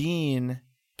Dean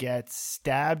gets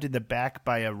stabbed in the back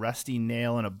by a rusty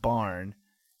nail in a barn,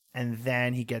 and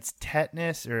then he gets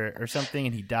tetanus or something,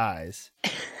 and he dies.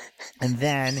 And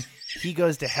then he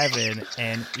goes to heaven,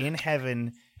 and in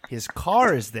heaven, his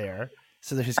car is there,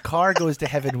 so that his car goes to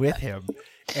heaven with him.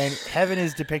 And heaven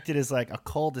is depicted as like a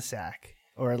cul-de-sac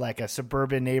or like a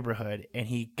suburban neighborhood, and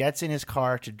he gets in his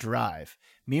car to drive.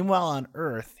 Meanwhile, on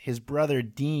Earth, his brother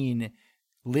Dean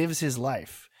lives his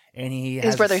life. And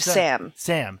his brother Sam.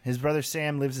 His brother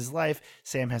Sam lives his life.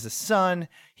 Sam has a son.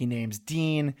 He names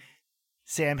Dean.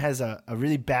 Sam has a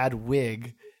really bad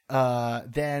wig.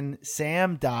 Then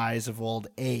Sam dies of old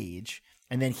age.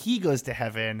 And then he goes to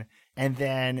heaven. And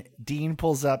then Dean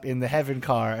pulls up in the heaven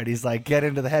car. And he's like, get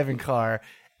into the heaven car.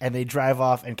 And they drive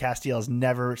off. And Castiel's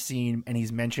never seen. And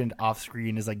he's mentioned off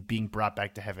screen as like being brought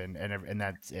back to heaven. And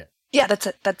that's it. Yeah, that's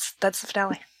it. That's the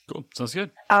finale. Cool. Sounds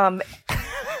good. I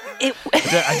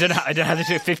don't know how they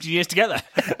took 50 years together.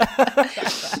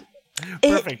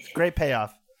 Perfect. Great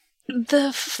payoff.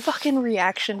 The fucking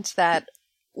reaction to that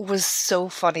was so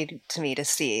funny to me to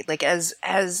see. Like, as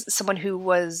someone who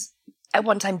was at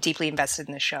one time deeply invested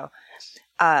in this show,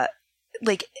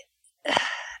 like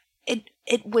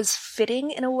it was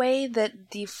fitting in a way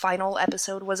that the final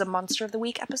episode was a Monster of the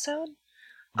Week episode.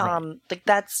 Right. Like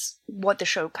that's what the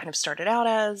show kind of started out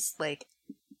as. Like,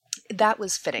 that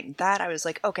was fitting. That I was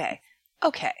like, okay,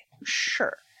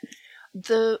 sure.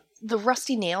 The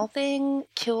rusty nail thing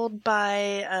killed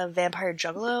by a vampire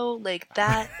juggalo, like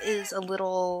that is a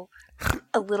little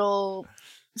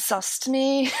sus to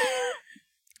me.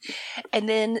 And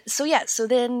then so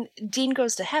then Dean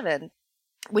goes to heaven,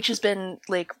 which has been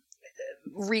like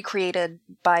recreated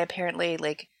by apparently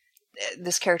like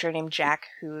this character named Jack,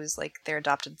 who's like their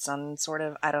adopted son, sort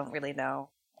of. I don't really know.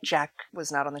 Jack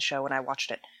was not on the show when I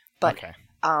watched it. But okay.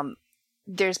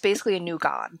 There's basically a new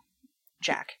god,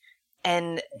 Jack,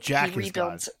 and Jack he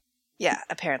rebuilds. Is God. Yeah,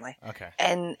 apparently. Okay.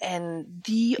 And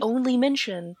the only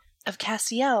mention of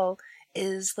Castiel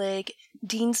is like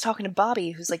Dean's talking to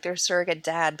Bobby, who's like their surrogate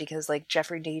dad, because like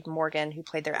Jeffrey Dean Morgan, who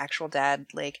played their actual dad,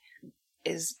 like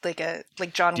is like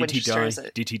John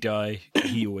Winchester. Did he die?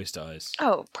 He always dies.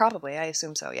 Oh, probably. I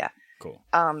assume so. Yeah. Cool.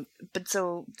 But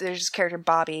so there's this character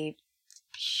Bobby,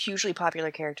 hugely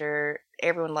popular character.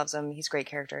 Everyone loves him. He's a great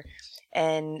character.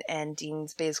 And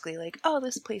Dean's basically like, oh,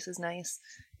 this place is nice.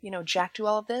 You know, Jack do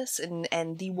all of this.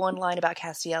 And the one line about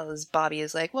Castiel is Bobby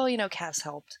is like, well, you know, Cass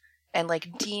helped. And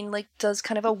like Dean like does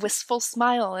kind of a wistful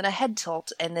smile and a head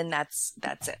tilt, and then that's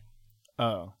it.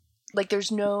 Oh. Like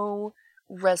there's no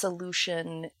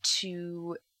resolution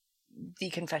to the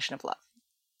confession of love,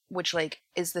 which like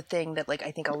is the thing that like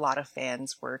I think a lot of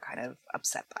fans were kind of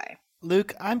upset by.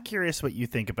 Luke, I'm curious what you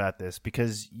think about this,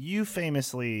 because you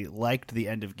famously liked the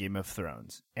end of Game of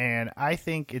Thrones, and I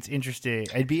think it's interesting.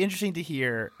 It'd be interesting to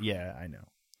hear. Yeah, I know.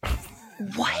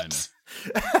 What?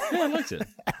 I liked it.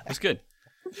 It's good.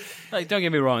 Like, don't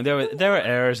get me wrong. There were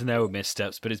errors and there were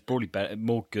missteps, but it's probably better,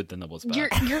 more good than there was bad.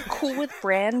 You're cool with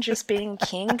Bran just being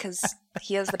king because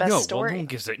he has the best story. No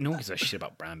one gives a shit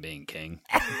about Bran being king.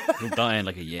 He'll die in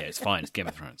like a year. It's fine. It's Game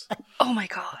of Thrones. Oh my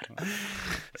god.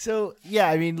 So yeah,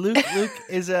 I mean, Luke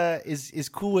is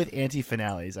cool with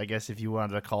anti-finales, I guess, if you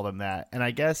wanted to call them that. And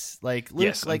I guess like Luke,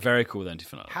 yes, I'm very cool with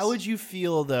anti-finales. How would you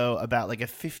feel though about like a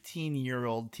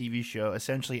 15-year-old TV show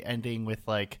essentially ending with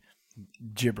like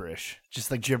gibberish,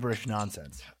 just like gibberish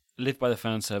nonsense. Live by the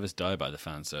fan service, die by the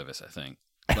fan service. I think,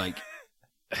 like,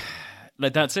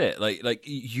 like that's it. Like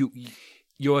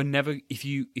you're never if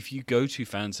you go to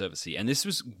fan servicey, and this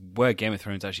was where Game of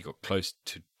Thrones actually got close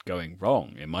to going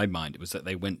wrong in my mind. It was that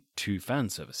they went too fan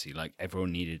servicey. Like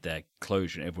everyone needed their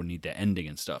closure, everyone needed their ending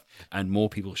and stuff, and more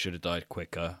people should have died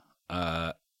quicker.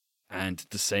 And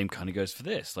the same kind of goes for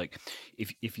this. Like,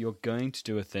 if you're going to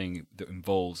do a thing that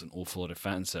involves an awful lot of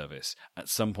fan service, at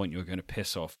some point you're going to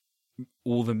piss off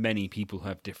all the many people who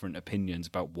have different opinions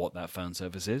about what that fan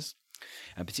service is.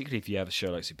 And particularly if you have a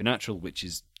show like Supernatural, which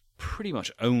is pretty much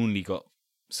only got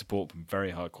support from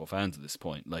very hardcore fans at this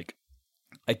point. Like,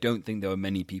 I don't think there were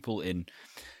many people in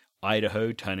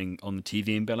Idaho turning on the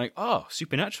TV and being like, oh,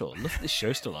 Supernatural, look at this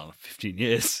show still on 15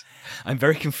 years. I'm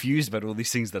very confused about all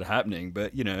these things that are happening,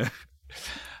 but, you know.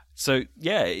 So,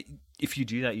 yeah, if you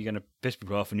do that, you're going to piss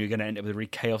people off and you're going to end up with a really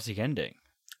chaotic ending.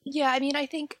 Yeah, I mean, I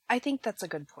think that's a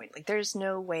good point. Like, there's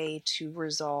no way to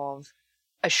resolve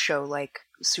a show like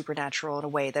Supernatural in a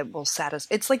way that will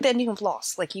satisfy. It's like the ending of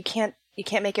Lost. Like, you can't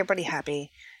make everybody happy.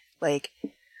 Like,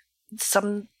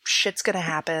 some shit's gonna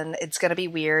happen. It's gonna be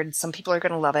weird. Some people are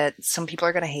gonna love it. Some people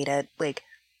are gonna hate it. Like,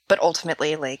 but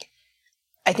ultimately, like,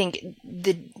 I think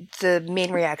the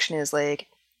main reaction is like,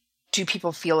 do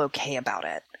people feel okay about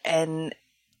it? And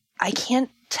I can't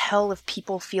tell if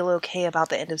people feel okay about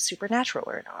the end of Supernatural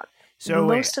or not. So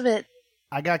most of it.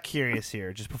 I got curious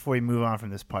here just before we move on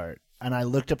from this part, and I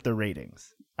looked up the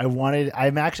ratings. I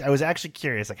was actually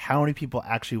curious, like, how many people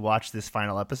actually watched this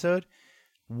final episode.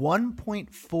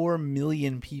 1.4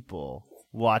 million people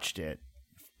watched it.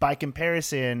 By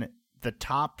comparison, the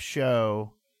top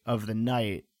show of the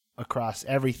night across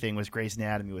everything was Grey's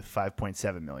Anatomy with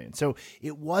 5.7 million. So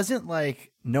it wasn't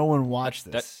like no one watched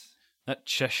this. That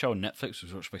chess show on Netflix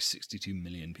was watched by 62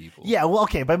 million people. Yeah, well,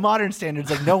 okay, by modern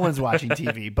standards, like, no one's watching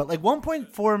TV. But, like,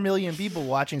 1.4 million people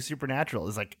watching Supernatural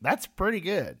is, like, that's pretty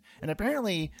good. And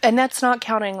apparently... And that's not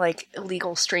counting, like,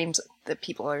 illegal streams that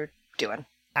people are doing.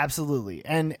 Absolutely.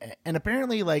 And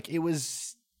apparently, like, it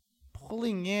was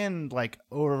pulling in, like,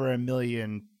 over 1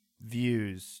 million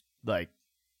views, like,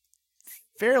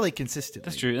 fairly consistently.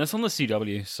 That's true. That's on the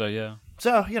CW, so yeah.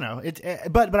 So, you know,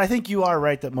 but I think you are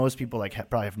right that most people, like,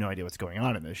 probably have no idea what's going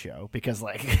on in this show because,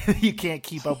 like, you can't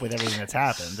keep up with everything that's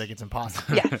happened. Like, it's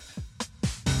impossible. Yeah.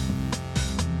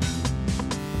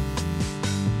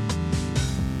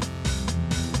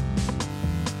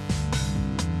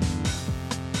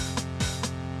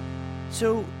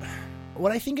 So,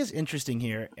 what I think is interesting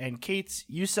here, and Kate,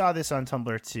 you saw this on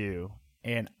Tumblr too,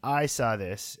 and I saw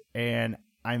this, and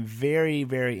I'm very,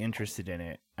 very interested in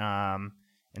it.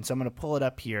 And so I'm going to pull it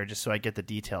up here just so I get the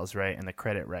details right and the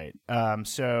credit right.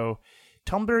 So,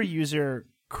 Tumblr user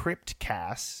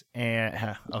CryptCast,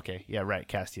 and okay, yeah, right,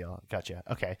 Castiel, gotcha.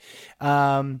 Okay,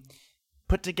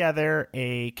 put together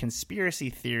a conspiracy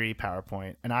theory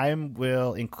PowerPoint, and I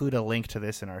will include a link to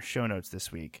this in our show notes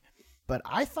this week. But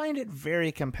I find it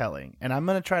very compelling, and I'm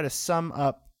going to try to sum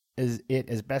up it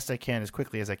as best I can, as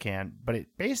quickly as I can. But it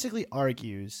basically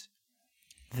argues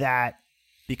that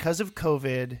because of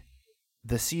COVID,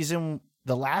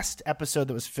 the last episode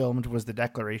that was filmed was the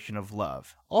Declaration of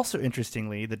Love. Also,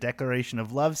 interestingly, the Declaration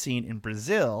of Love scene in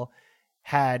Brazil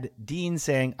had Dean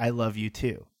saying, "I love you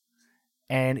too."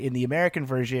 And in the American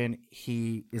version,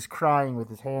 he is crying with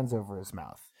his hands over his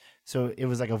mouth. So it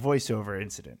was like a voiceover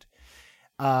incident.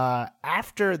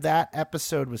 After that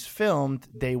episode was filmed,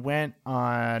 they went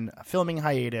on a filming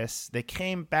hiatus. They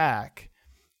came back,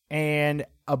 and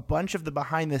a bunch of the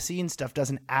behind-the-scenes stuff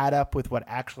doesn't add up with what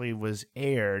actually was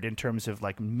aired in terms of,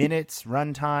 like, minutes,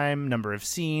 runtime, number of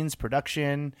scenes,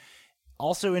 production.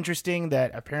 Also interesting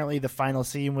that apparently the final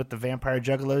scene with the vampire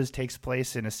juggalos takes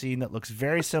place in a scene that looks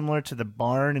very similar to the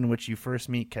barn in which you first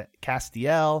meet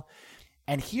Castiel.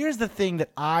 And here's the thing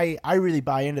that I really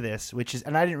buy into this, which is,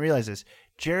 and I didn't realize this,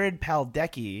 Jared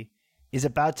Padalecki is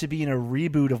about to be in a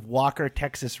reboot of Walker,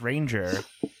 Texas Ranger,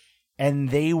 and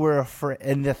they were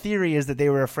and the theory is that they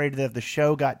were afraid that if the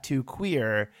show got too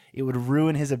queer, it would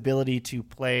ruin his ability to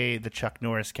play the Chuck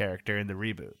Norris character in the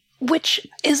reboot. Which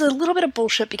is a little bit of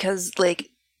bullshit because, like,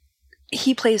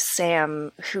 he plays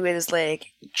Sam, who is,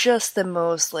 like, just the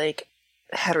most, like,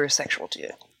 heterosexual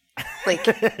dude. Like,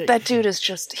 that dude is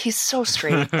just, he's so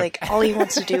straight. Like, all he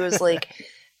wants to do is, like,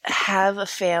 have a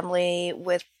family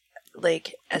with,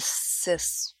 like, a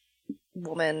cis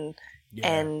woman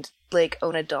and, like,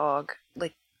 own a dog.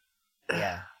 Like,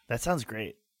 yeah, that sounds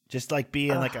great. Just, like, be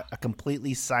in, like, a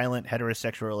completely silent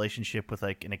heterosexual relationship with,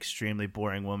 like, an extremely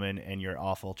boring woman and your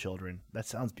awful children. That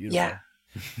sounds beautiful. Yeah.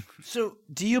 So,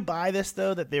 do you buy this,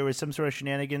 though, that there was some sort of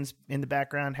shenanigans in the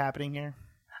background happening here?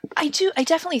 I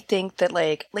definitely think that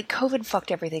like COVID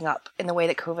fucked everything up in the way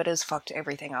that COVID has fucked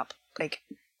everything up.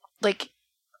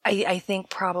 I think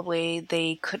probably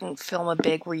they couldn't film a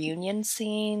big reunion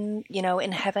scene,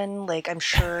 in heaven. Like, I'm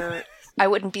sure I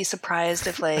wouldn't be surprised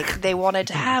if like they wanted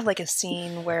to have like a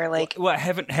scene where like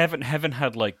heaven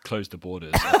had like closed the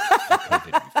borders for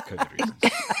COVID reasons.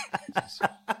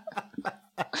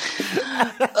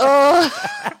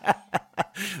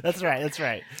 That's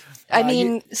right. I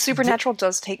mean, Supernatural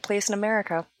does take place in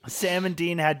America. Sam and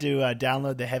Dean had to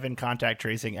download the Heaven contact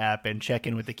tracing app and check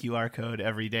in with the QR code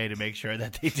every day to make sure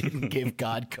that they didn't give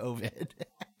God COVID.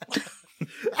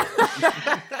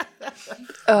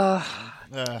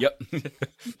 Yep.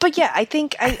 But yeah, I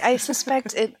think I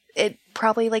suspect it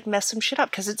probably like messed some shit up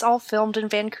because it's all filmed in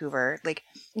Vancouver. Like,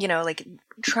 like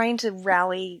trying to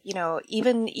rally,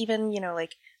 even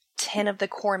like 10 of the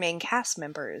core main cast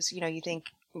members. You think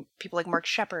people like Mark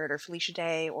Sheppard or Felicia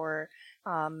Day or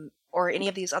any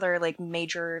of these other like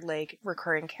major like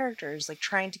recurring characters, like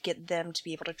trying to get them to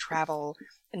be able to travel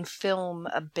and film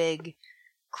a big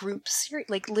group series,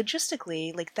 like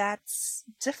logistically, like that's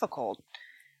difficult.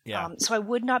 Yeah. So I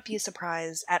would not be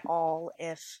surprised at all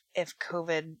if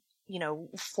COVID,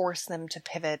 forced them to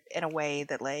pivot in a way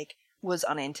that like was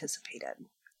unanticipated.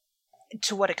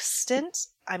 To what extent,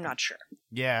 I'm not sure.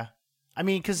 Yeah. I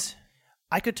mean, because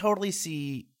I could totally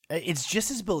see it's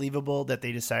just as believable that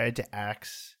they decided to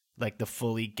axe like the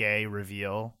fully gay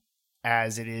reveal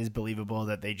as it is believable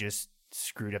that they just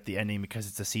screwed up the ending because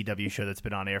it's a CW show that's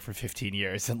been on air for 15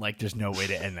 years and like there's no way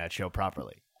to end that show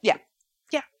properly.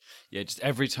 Yeah, just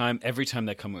every time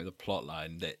they come up with a plot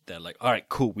line, they're like, all right,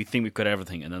 cool, we think we've got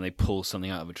everything. And then they pull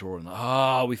something out of a drawer and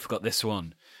like, we forgot this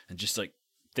one. And just like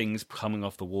things coming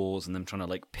off the walls and them trying to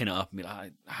like pin it up and be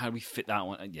like, how do we fit that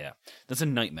one? And yeah, that's a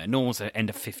nightmare. No one wants to end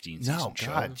a 15-season show.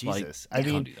 God, Jesus. Like,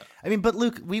 can't do that. I mean, but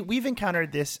Luke, we've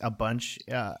encountered this a bunch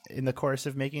in the course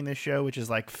of making this show, which is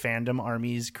like fandom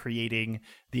armies creating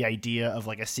the idea of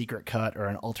like a secret cut or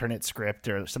an alternate script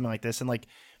or something like this. And like,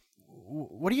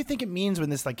 what do you think it means when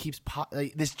this like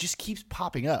this just keeps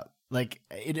popping up? Like,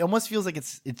 it almost feels like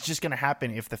it's just going to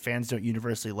happen if the fans don't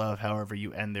universally love however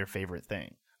you end their favorite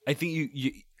thing. I think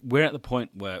we're at the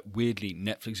point where weirdly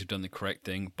Netflix have done the correct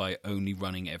thing by only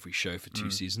running every show for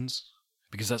 2 seasons,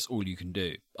 because that's all you can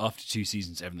do. After 2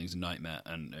 seasons, everything's a nightmare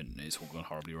and it's all gone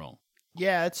horribly wrong.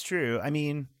 Yeah, it's true. I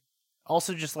mean,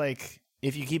 also just like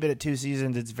if you keep it at 2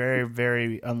 seasons, it's very,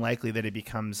 very unlikely that it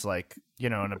becomes like,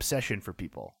 an obsession for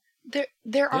people.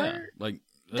 There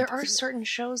are certain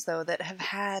shows though that have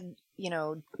had,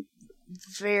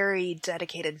 very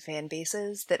dedicated fan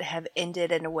bases that have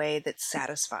ended in a way that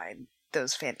satisfied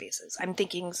those fan bases. I'm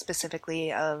thinking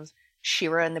specifically of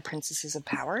She-Ra and the Princesses of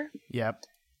Power. Yep.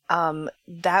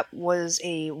 That was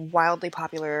a wildly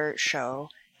popular show,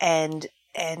 and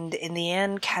in the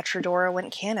end, Catra Adora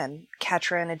went canon.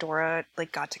 Catra and Adora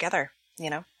like got together,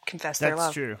 confessed their love.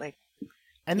 That's true. Like,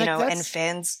 and and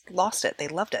fans lost it. They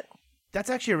loved it. That's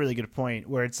actually a really good point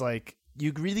where it's like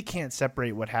you really can't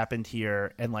separate what happened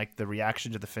here and like the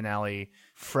reaction to the finale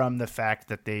from the fact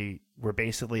that they were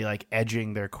basically like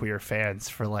edging their queer fans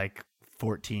for like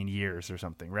 14 years or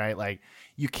something, right? Like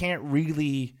you can't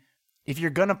really, if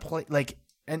you're going to play like,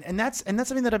 and that's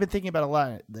something that I've been thinking about a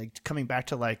lot, like coming back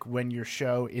to like when your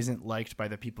show isn't liked by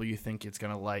the people you think it's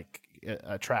going to like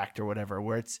attract or whatever,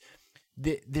 where it's,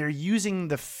 they're using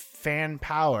the fan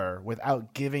power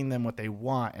without giving them what they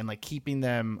want and like keeping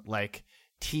them like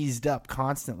teased up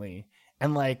constantly,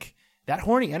 and like that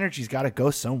horny energy's got to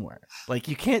go somewhere. Like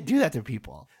you can't do that to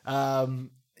people,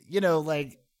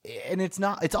 like, and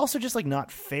it's also just like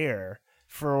not fair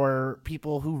for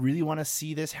people who really want to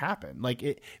see this happen.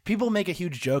 Like people make a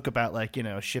huge joke about like,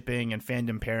 shipping and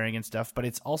fandom pairing and stuff, but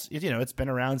it's also, it's been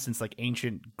around since like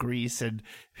ancient Greece and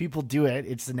people do it.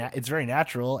 It's very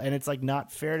natural, and it's like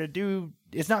not fair to do.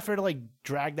 It's not fair to like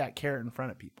drag that carrot in front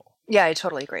of people. Yeah, I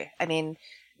totally agree. I mean,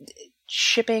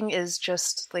 shipping is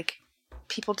just like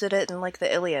people did it in like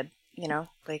the Iliad,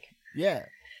 like, yeah.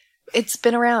 It's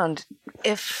been around.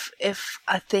 If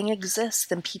a thing exists,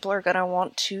 then people are gonna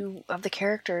want 2 of the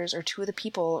characters or 2 of the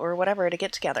people or whatever to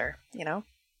get together, Yeah,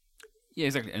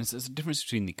 exactly. And there's a difference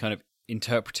between the kind of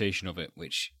interpretation of it,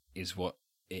 which is what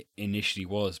it initially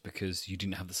was, because you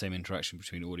didn't have the same interaction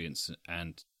between audience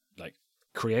and like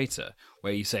creator,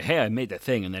 where you say, hey, I made that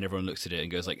thing, and then everyone looks at it and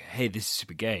goes like, hey, this is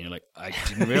super gay, and you're like, I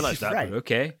didn't realize that. Right. But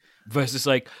okay. Versus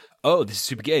like, oh, this is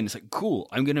super gay, and it's like, cool,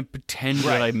 I'm gonna pretend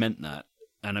that I meant that.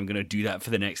 And I'm going to do that for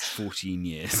the next 14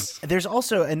 years. There's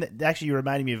also, and actually you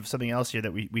reminded me of something else here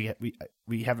that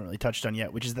we haven't really touched on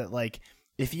yet, which is that like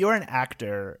if you're an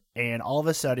actor and all of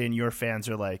a sudden your fans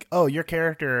are like, oh, your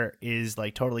character is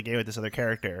like totally gay with this other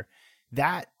character,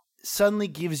 that suddenly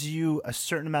gives you a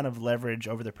certain amount of leverage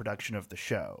over the production of the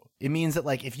show. It means that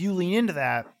like if you lean into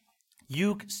that,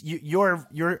 you're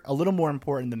a little more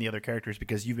important than the other characters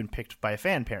because you've been picked by a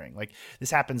fan pairing. Like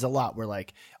this happens a lot where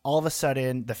like all of a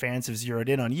sudden the fans have zeroed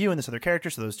in on you and this other character.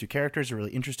 So those two characters are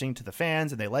really interesting to the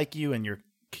fans and they like you and you're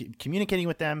communicating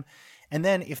with them. And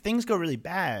then if things go really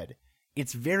bad,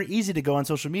 it's very easy to go on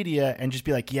social media and just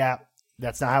be like, yeah,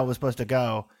 that's not how it was supposed to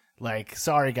go. Like,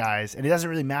 sorry guys. And it doesn't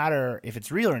really matter if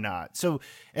it's real or not. So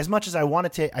as much as I want to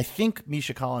take, I think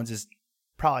Misha Collins is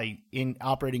probably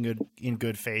operating in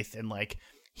good faith, and like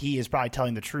he is probably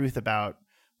telling the truth about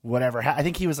whatever. I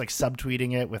think he was like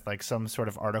subtweeting it with like some sort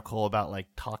of article about like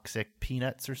toxic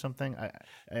peanuts or something.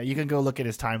 You can go look at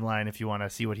his timeline if you want to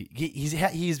see what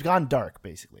he's gone dark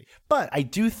basically. But I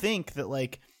do think that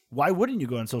like, why wouldn't you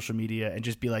go on social media and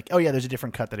just be like, oh yeah, there's a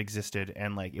different cut that existed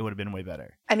and like it would have been way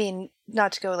better? I mean,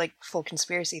 not to go like full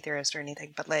conspiracy theorist or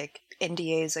anything, but like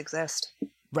NDAs exist.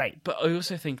 Right. But I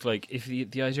also think like if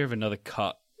the idea of another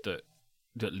cut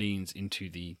that leans into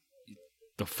the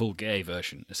full gay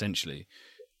version, essentially,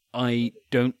 I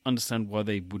don't understand why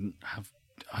they wouldn't have.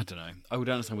 I don't know. I would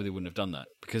understand why they wouldn't have done that,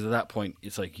 because at that point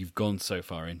it's like you've gone so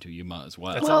far into it, you might as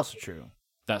well. That's also true.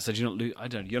 That said,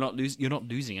 you're not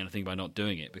losing anything by not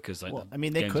doing it, because like, well, I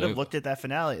mean, they could have looked at that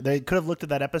finale. They could have looked at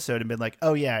that episode and been like,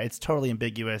 oh yeah, it's totally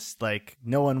ambiguous. Like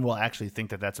no one will actually think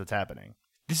that that's what's happening.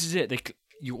 This is it.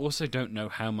 You also don't know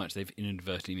how much they've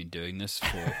inadvertently been doing this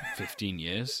for 15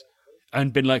 years.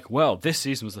 And been like, well, this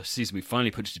season was the season we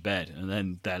finally put it to bed. And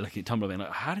then they're looking at Tumblr being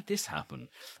like, how did this happen?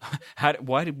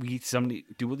 Why did we suddenly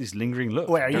do all these lingering looks?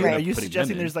 Wait, are you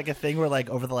suggesting there's like a thing where like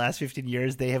over the last 15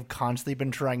 years, they have constantly been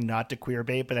trying not to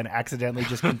queerbait, but then accidentally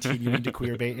just continuing to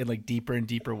queerbait in like deeper and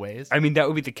deeper ways? I mean, that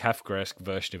would be the Kafkaesque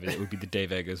version of it. It would be the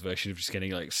Dave Eggers version of just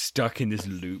getting like stuck in this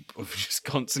loop of just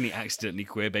constantly accidentally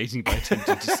queerbaiting by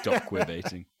attempting to stop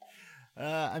queerbaiting.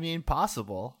 I mean,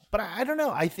 possible, but I don't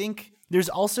know. I think there's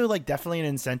also like definitely an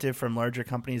incentive from larger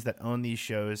companies that own these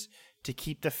shows to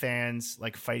keep the fans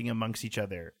like fighting amongst each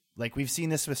other. Like we've seen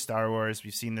this with Star Wars.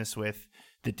 We've seen this with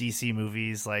the DC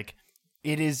movies. Like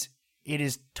it is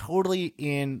totally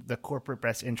in the corporate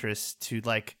best interest to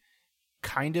like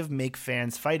kind of make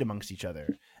fans fight amongst each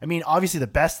other. I mean, obviously the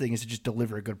best thing is to just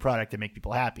deliver a good product and make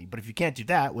people happy. But if you can't do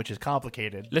that, which is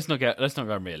complicated. Let's not go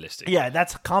unrealistic. Yeah,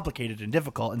 that's complicated and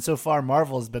difficult. And so far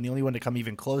Marvel has been the only one to come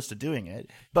even close to doing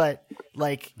it. But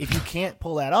like if you can't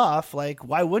pull that off, like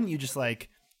why wouldn't you just like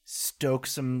stoke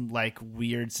some like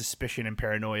weird suspicion and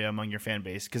paranoia among your fan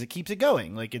base, because it keeps it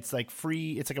going. Like it's like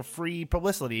a free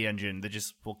publicity engine that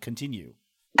just will continue.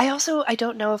 I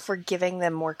don't know if we're giving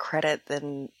them more credit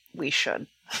than we should.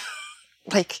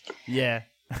 Like, yeah.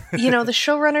 The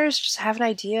showrunners just have an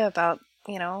idea about,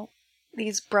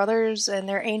 these brothers and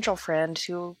their angel friend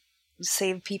who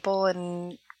save people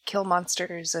and kill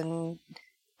monsters and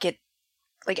get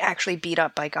like actually beat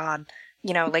up by God,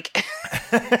 like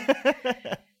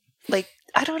like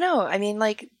I don't know. I mean,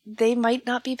 like they might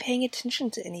not be paying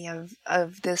attention to any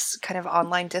of this kind of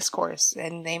online discourse,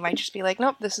 and they might just be like,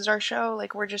 nope, this is our show.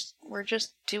 Like we're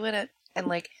just doing it. And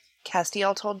like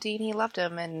Castiel told Dean he loved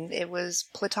him and it was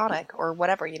platonic or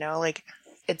whatever, like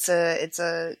it's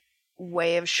a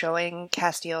way of showing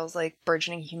Castiel's like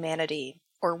burgeoning humanity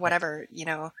or whatever,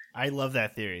 I love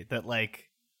that theory that like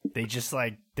they just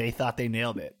like they thought they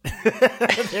nailed it.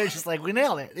 They're just like, we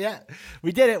nailed it. Yeah,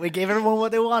 we did it. We gave everyone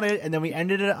what they wanted, and then we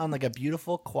ended it on like a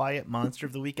beautiful, quiet Monster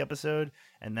of the Week episode,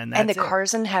 and then that's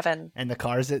cars in heaven, and the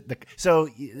cars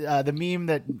the meme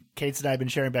that Kate's and I have been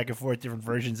sharing back and forth different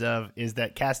versions of is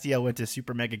that Castiel went to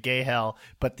super mega gay hell,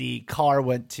 but the car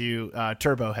went to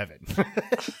turbo heaven.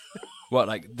 What,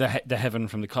 like the heaven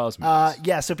from the Cars movies?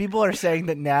 Yeah, so people are saying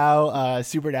that now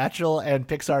Supernatural and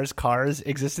Pixar's Cars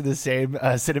exist in the same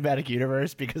cinematic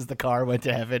universe because the car went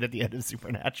to heaven at the end of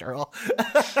Supernatural.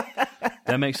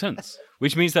 That makes sense.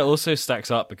 Which means that also stacks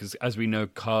up because, as we know,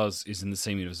 Cars is in the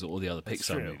same universe as all the other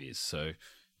Pixar movies. So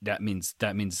that means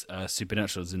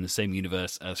Supernatural is in the same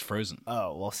universe as Frozen.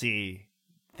 Oh, well, see,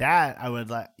 that I would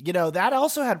like. That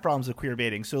also had problems with queer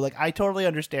baiting. So, like, I totally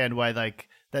understand why, like,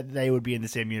 that they would be in the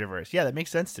same universe. Yeah, that makes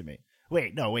sense to me.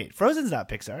 Wait, Frozen's not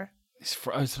Pixar. It's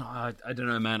Frozen. I don't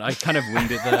know, man. I kind of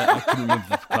winged it there. I couldn't remember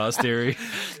the Cars theory.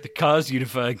 The Cars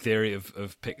unifying theory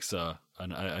of Pixar.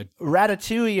 And I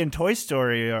Ratatouille and Toy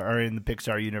Story are in the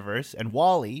Pixar universe, and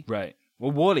WALL-E. Right.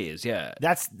 Well, WALL-E is, yeah.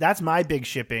 That's my big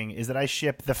shipping, is that I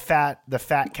ship the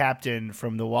fat captain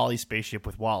from the WALL-E spaceship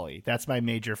with WALL-E. That's my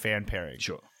major fan pairing.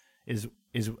 Sure. Is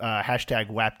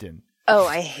hashtag Wapton. Oh,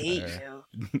 I hate you.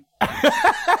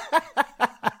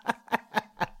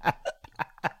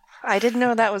 I didn't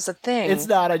know that was a thing. It's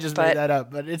not. I just made that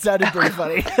up, but it sounded pretty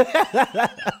funny.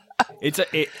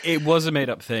 It was a made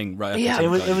up thing, right? Yeah. It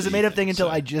was a made up thing until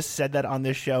I just said that on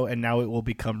this show, and now it will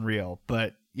become real.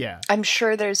 But yeah, I'm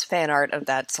sure there's fan art of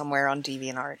that somewhere on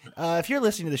DeviantArt. if you're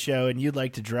listening to the show and you'd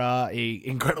like to draw a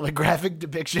incredibly graphic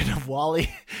depiction of Wally,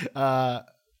 Wally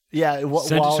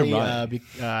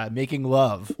making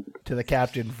love to the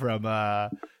captain from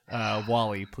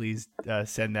Wally, please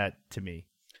send that to me.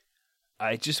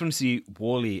 I just want to see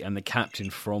Wally and the captain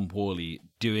from Wally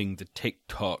doing the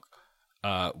TikTok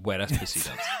wet ass pussy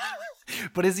dance.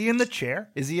 But is he in the chair?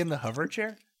 Is he in the hover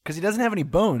chair? Because he doesn't have any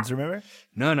bones, remember?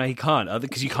 No, he can't.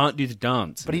 Because you can't do the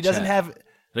dance. But he doesn't have...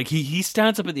 Like, he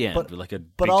stands up at the end with like a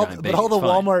big giant baby. But all the It's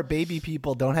fine. Walmart baby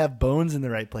people don't have bones in the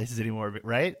right places anymore,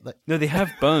 right? Like, No, they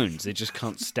have bones. They just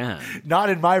can't stand. not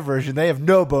in my version. They have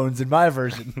no bones in my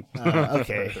version.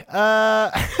 Okay.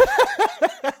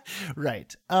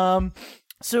 Right.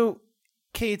 So,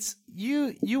 Kates,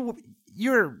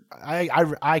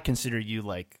 I consider you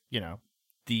like,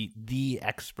 the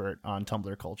expert on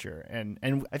Tumblr culture,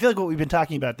 and I feel like what we've been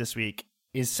talking about this week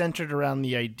is centered around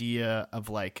the idea of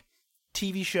like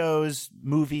TV shows,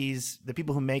 movies, the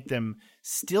people who make them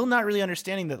still not really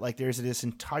understanding that like there's this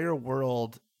entire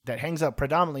world that hangs out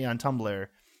predominantly on Tumblr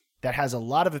that has a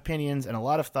lot of opinions and a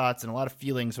lot of thoughts and a lot of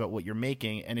feelings about what you're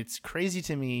making. And it's crazy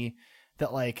to me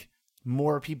that like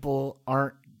more people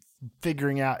aren't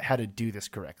figuring out how to do this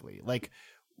correctly. Like,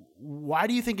 why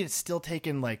do you think it's still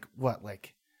taken like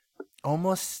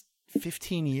almost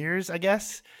 15 years, I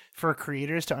guess, for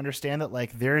creators to understand that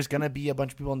like there's going to be a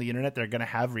bunch of people on the internet that are going to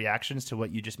have reactions to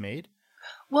what you just made?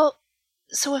 Well,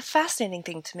 so a fascinating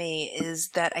thing to me is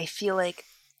that I feel like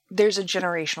there's a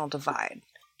generational divide,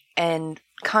 and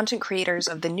content creators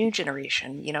of the new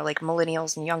generation, like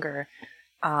millennials and younger,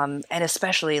 and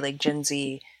especially like Gen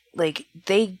Z, like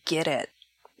they get it.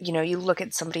 You look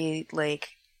at somebody like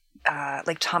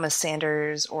Thomas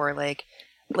Sanders or like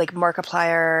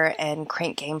Markiplier and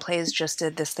Crank Gameplays just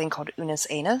did this thing called Unus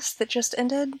Annus that just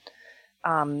ended,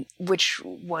 which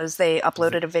was they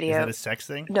uploaded a video. Is that a sex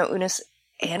thing? No, Unus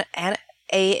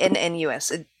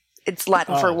Annus. It's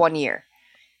Latin for 1 year.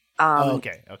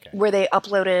 Okay. Where they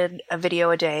uploaded a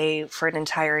video a day for an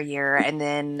entire year, and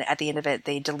then at the end of it,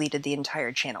 they deleted the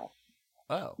entire channel.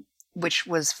 Oh. Which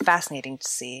was fascinating to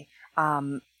see.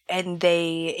 And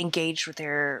they engaged with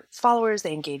their followers,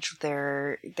 they engaged with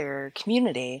their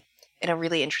community in a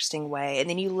really interesting way. And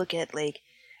then you look at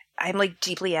I'm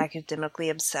deeply academically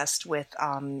obsessed with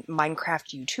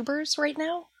Minecraft YouTubers right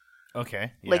now.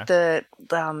 Okay. Yeah. Like the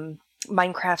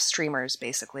Minecraft streamers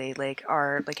basically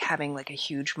are having a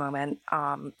huge moment.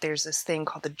 There's this thing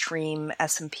called the Dream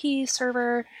SMP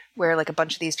server where a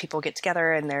bunch of these people get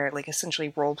together and they're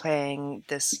essentially role playing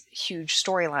this huge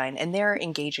storyline, and they're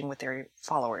engaging with their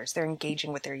followers, they're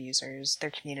engaging with their users,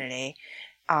 their community,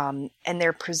 and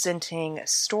they're presenting a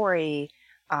story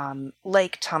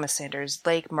like Thomas Sanders,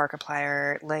 like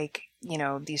Markiplier,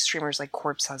 these streamers like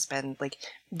Corpse Husband.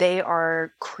 They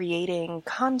are creating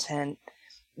content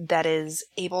that is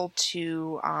able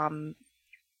to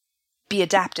be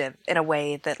adaptive in a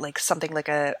way that something like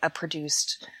a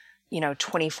produced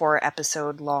 24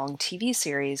 episode long TV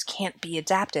series can't be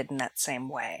adapted in that same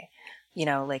way.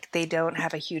 They don't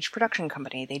have a huge production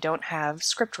company, they don't have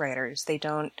script writers, they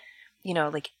don't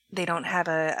they don't have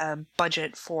a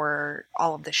budget for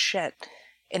all of this shit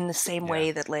in the same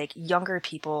way that younger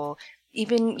people,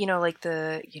 even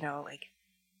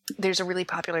there's a really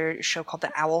popular show called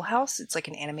The Owl House. It's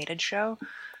an animated show.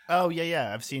 Oh,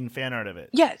 yeah. I've seen fan art of it.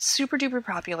 Yeah, it's super duper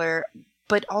popular,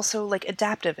 but also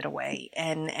adaptive in a way,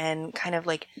 and kind of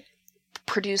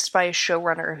produced by a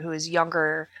showrunner who is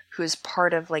younger, who is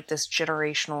part of this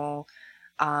generational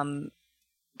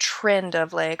trend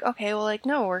of okay, well,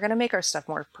 no, we're gonna make our stuff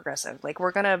more progressive.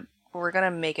 We're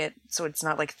gonna make it so it's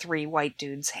not three white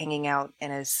dudes hanging out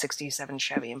in a 67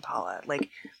 Chevy Impala.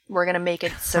 We're gonna make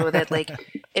it so that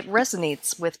it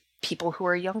resonates with people who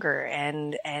are younger,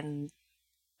 and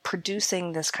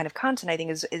producing this kind of content, I think,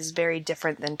 is very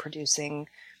different than producing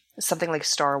something like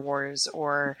Star Wars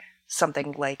or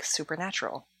something like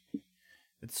Supernatural.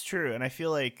 It's true, and I feel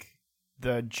like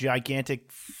the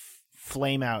gigantic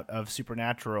flame out of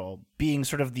Supernatural being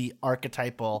sort of the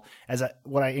archetypal, as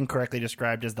what I incorrectly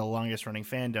described as the longest running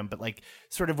fandom, but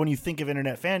sort of when you think of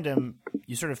internet fandom,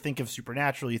 you sort of think of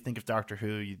Supernatural, you think of Doctor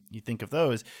Who, you think of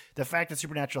those. The fact that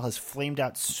Supernatural has flamed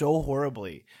out so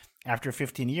horribly after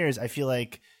 15 years, I feel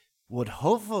like would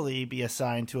hopefully be a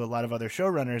sign to a lot of other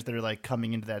showrunners that are like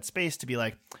coming into that space to be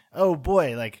like, oh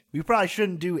boy, like we probably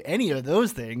shouldn't do any of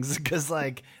those things because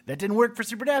like that didn't work for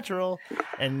Supernatural,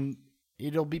 and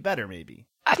it'll be better maybe.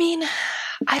 I mean,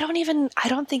 I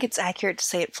don't think it's accurate to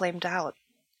say it flamed out.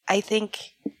 I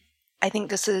think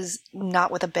this is not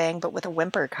with a bang, but with a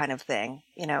whimper kind of thing.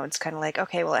 You know, it's kind of like,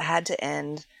 okay, well, it had to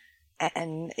end,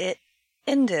 and it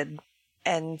ended.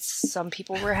 And some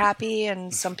people were happy,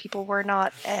 and some people were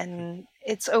not, and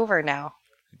it's over now.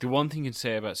 The one thing you can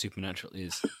say about Supernatural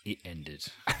is it ended.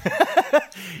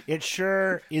 It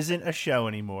sure isn't a show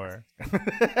anymore.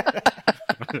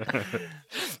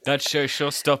 That show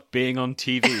sure stopped being on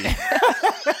TV.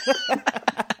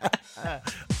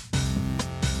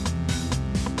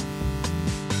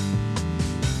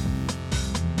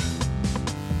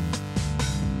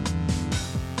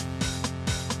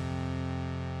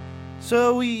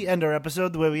 So we end our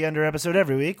episode the way we end our episode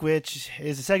every week, which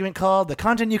is a segment called The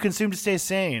Content You Consume to Stay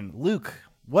Sane. Luke,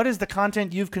 what is the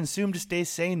content you've consumed to stay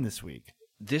sane this week?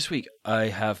 This week, I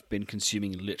have been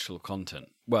consuming literal content.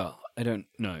 Well, I don't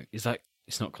know. It's not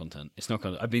content. It's not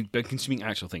content. I've been consuming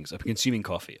actual things. I've been consuming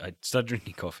coffee. I started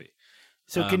drinking coffee.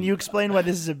 So can you explain why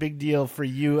this is a big deal for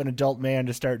you, an adult man,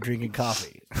 to start drinking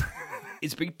coffee?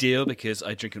 It's a big deal because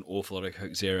I drink an awful lot of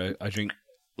Coke Zero. I drink,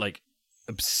 like,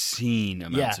 obscene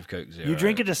amounts of Coke Zero. You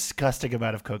drink a disgusting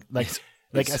amount of Coke. Like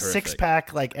a horrific.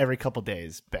 6-pack, like, every couple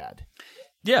days. Bad.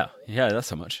 Yeah, that's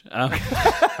how much.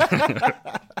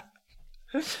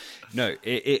 No,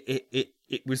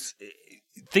 it was...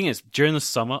 Thing is, during the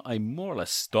summer, I more or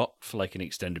less stopped for, like, an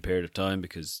extended period of time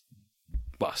because,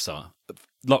 well, summer.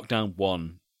 Lockdown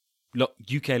 1,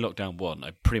 UK lockdown 1,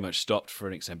 I pretty much stopped for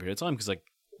an extended period of time because I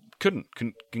couldn't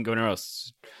go anywhere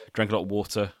else. Drank a lot of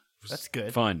water. That's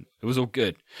good. Fine. It was all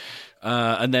good.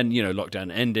 And then,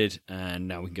 lockdown ended, and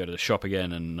now we can go to the shop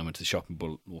again, and I went to the shop and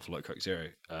bought an awful lot of Coke Zero,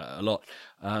 a lot.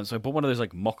 So I bought one of those,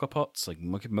 like, mocha pots, like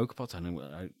mocha pots, I don't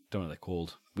know what they're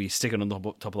called. We stick it on the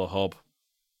top of the hob,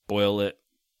 boil it,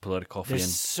 put a load of coffee There's in.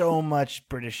 so much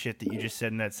British shit that you just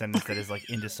said in that sentence that is, like,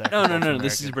 indecipherable. No,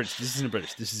 this isn't British. This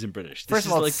isn't British. First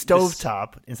of all, it's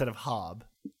stovetop instead of hob.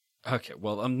 Okay,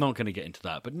 well, I'm not going to get into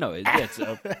that, but no, it's...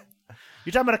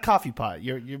 You're talking about a coffee pot.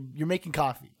 You're making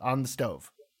coffee on the stove.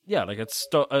 Yeah, like a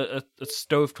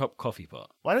stovetop coffee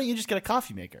pot. Why don't you just get a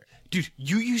coffee maker? Dude,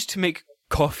 you used to make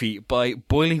coffee by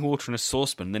boiling water in a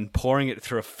saucepan, then pouring it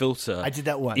through a filter. I did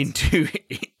that once.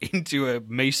 Into a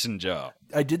mason jar.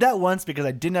 I did that once because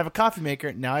I didn't have a coffee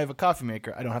maker. Now I have a coffee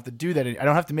maker. I don't have to do that. I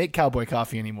don't have to make cowboy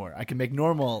coffee anymore. I can make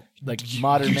normal, like,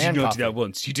 modern man coffee. You did not do that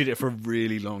once. You did it for a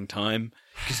really long time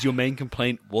because your main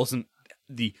complaint wasn't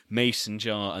the mason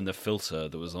jar and the filter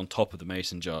that was on top of the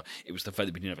mason jar. It was the fact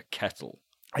that we didn't have a kettle.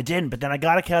 I didn't, but then I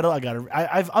got a kettle.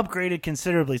 I've upgraded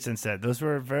considerably since then. Those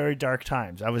were very dark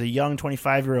times. I was a young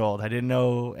 25-year-old. I didn't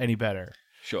know any better.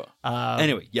 Sure.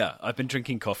 Anyway, yeah, I've been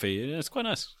drinking coffee. It's quite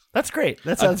nice. That's great.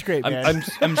 That sounds great, man.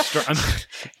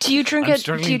 Do you drink it?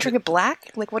 Do you drink it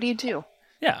black? Like, what do you do?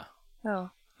 Yeah.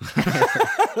 Oh.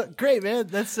 Great, man.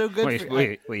 That's so good.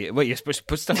 Wait, you're supposed to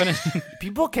put stuff in it?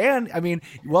 People can. I mean,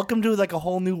 welcome to, like, a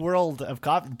whole new world of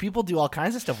coffee. People do all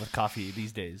kinds of stuff with coffee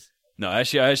these days. No, I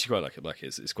actually quite like it. Like,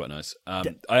 it's quite nice. I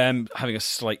am having a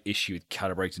slight issue with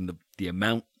calibrating the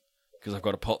amount because I've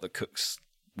got a pot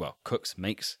that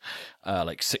makes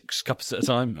like 6 cups at a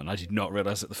time, and I did not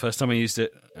realize it the first time I used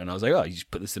it. And I was like, oh, you just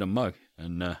put this in a mug,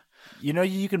 and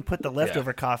you can put the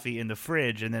leftover coffee in the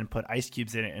fridge and then put ice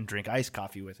cubes in it and drink iced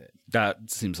coffee with it.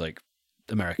 That seems like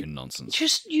American nonsense.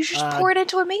 You just pour it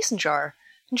into a mason jar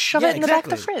and shove it in the back of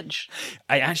the fridge.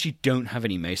 I actually don't have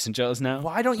any mason jars now.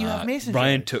 Why don't you have mason jars?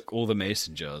 Ryan took all the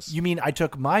mason jars. You mean I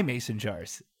took my mason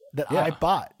jars that I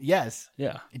bought? Yes.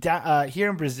 Yeah. Here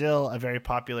in Brazil, a very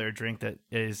popular drink that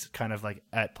is kind of like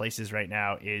at places right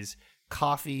now is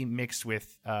coffee mixed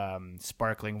with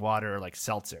sparkling water, or like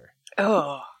seltzer.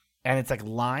 Oh. And it's like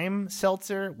lime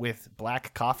seltzer with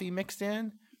black coffee mixed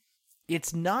in.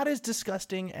 It's not as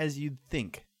disgusting as you'd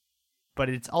think, but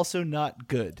it's also not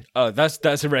good. Oh,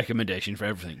 that's a recommendation for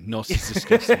everything. Not as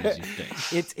disgusting as you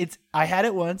think. I had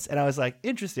it once and I was like,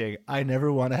 interesting. I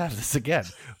never want to have this again.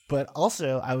 But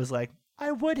also I was like,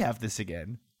 I would have this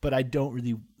again, but I don't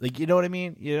really like, you know what I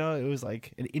mean? You know, it was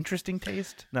like an interesting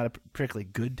taste, not a particularly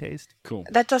good taste. Cool.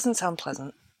 That doesn't sound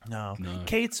pleasant. No.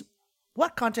 Kate,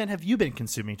 what content have you been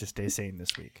consuming to stay sane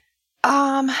this week?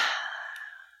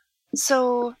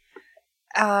 So,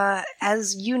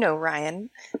 as you know, Ryan,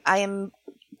 I am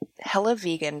hella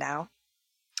vegan now.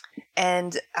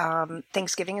 And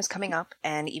Thanksgiving is coming up,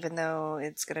 and even though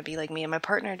it's going to be like me and my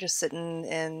partner just sitting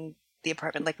in the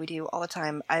apartment like we do all the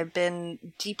time, I've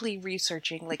been deeply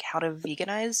researching like how to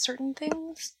veganize certain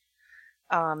things.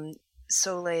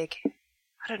 So like,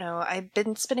 I don't know, I've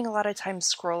been spending a lot of time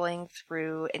scrolling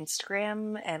through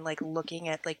Instagram and like looking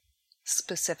at like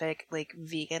specific like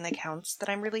vegan accounts that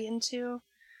I'm really into.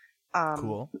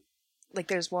 Cool. Like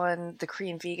there's one, the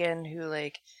Korean vegan, who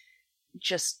like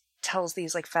just tells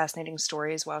these like fascinating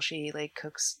stories while she like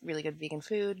cooks really good vegan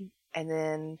food. And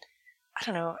then I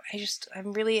don't know,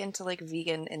 I'm really into like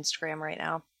vegan Instagram right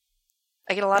now.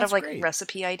 I get a lot That's of like great.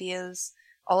 recipe ideas.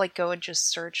 I'll like go and just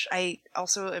search. I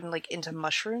also am like into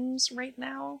mushrooms right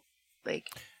now. Like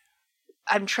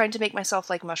I'm trying to make myself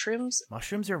like mushrooms.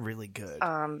 Mushrooms are really good.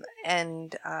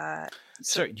 And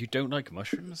So you don't like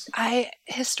mushrooms? I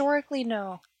historically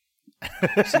no.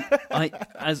 I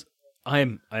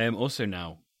am also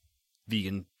now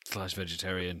vegan /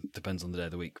 vegetarian, depends on the day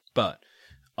of the week. But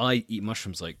I eat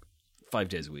mushrooms like 5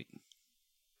 days a week.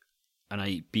 And I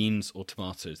eat beans or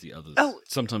tomatoes, the others. Oh,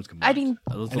 sometimes combined. I mean,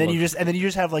 and then you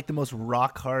just have like the most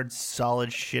rock hard,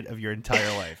 solid shit of your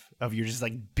entire life. Of your just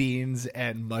like beans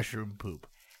and mushroom poop.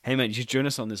 Hey man, you should join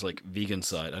us on this like vegan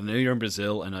side. I know you're in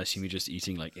Brazil, and I assume you're just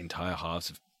eating like entire halves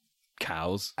of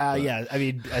cows. Yeah, I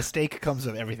mean, a steak comes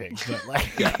with everything. But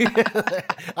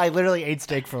like, I literally ate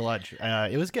steak for lunch.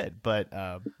 It was good, but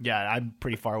yeah, I'm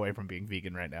pretty far away from being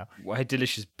vegan right now. Well, I had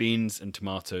delicious beans and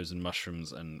tomatoes and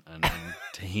mushrooms and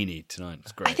tahini tonight.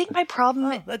 It's great. I think my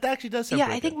problem. That actually does sound Yeah,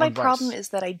 pretty I think good. my On rice. problem is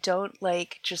that I don't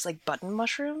like just like button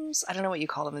mushrooms. I don't know what you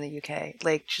call them in the UK.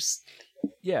 Like just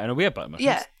Yeah, and we have butter mushrooms.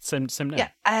 Yeah. Same name.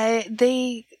 yeah,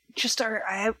 they just are.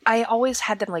 I always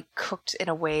had them like cooked in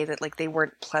a way that like they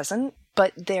weren't pleasant.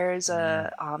 But there's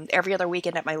a every other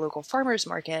weekend at my local farmers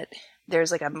market,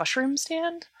 there's like a mushroom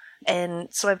stand, and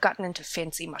so I've gotten into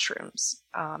fancy mushrooms.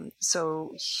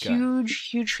 So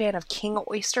huge fan of king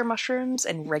oyster mushrooms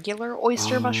and regular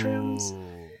oyster mushrooms.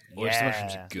 Oyster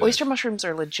mushrooms are good. Oyster mushrooms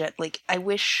are legit. Like I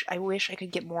wish I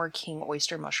could get more king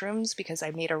oyster mushrooms because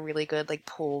I made a really good like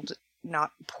pulled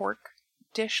not pork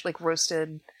dish, like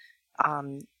roasted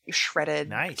shredded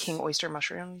Nice. king oyster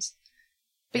mushrooms.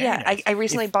 But Very yeah, nice. I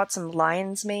recently bought some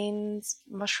lion's mane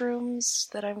mushrooms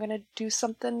that I'm gonna do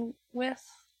something with.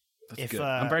 That's If, good.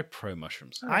 I'm very pro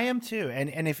mushrooms. I am too.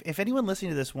 And if anyone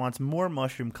listening to this wants more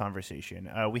mushroom conversation,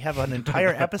 we have an entire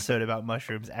episode about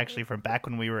mushrooms actually from back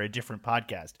when we were a different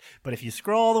podcast. But if you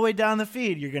scroll all the way down the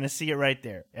feed, you're going to see it right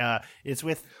there. It's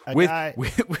with a guy.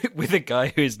 With a guy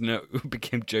who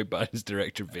became Joe Biden's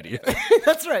director of video.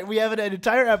 That's right. We have an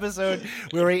entire episode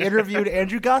where we interviewed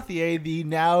Andrew Gauthier, the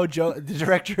now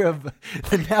director of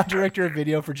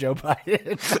video for Joe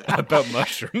Biden. About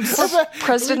mushrooms.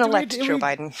 President-elect Joe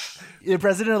Biden. The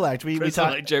president-elect.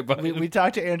 President-elect Joe Biden. We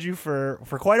talked to Andrew for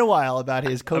quite a while about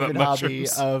his COVID About hobby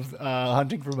mushrooms. of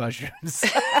hunting for mushrooms.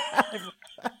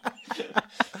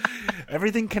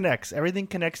 Everything connects to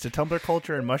Tumblr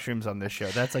culture and mushrooms on this show.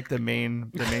 That's like the main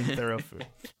thorough food.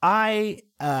 I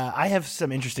have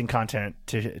some interesting content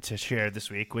to share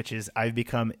this week, which is I've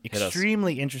become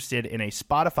extremely interested in a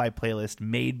Spotify playlist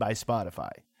made by Spotify,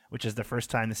 which is the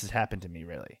first time this has happened to me,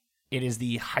 really. It is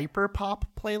the Hyperpop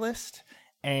playlist,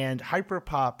 and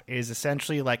Hyperpop is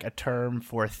essentially like a term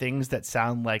for things that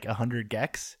sound like 100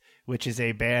 Gex, which is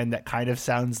a band that kind of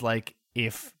sounds like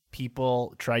if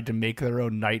people tried to make their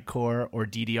own nightcore or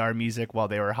DDR music while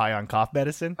they were high on cough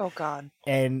medicine. Oh God.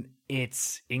 And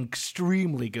it's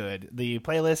extremely good. The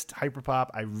playlist,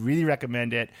 Hyperpop, I really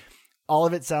recommend it. All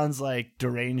of it sounds like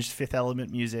deranged Fifth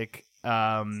Element music.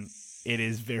 It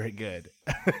is very good.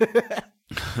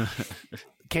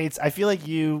 Kates, I feel like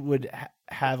you would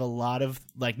have a lot of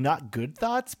like not good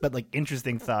thoughts, but like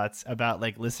interesting thoughts about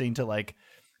like listening to like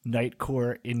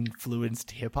nightcore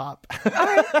influenced hip hop. All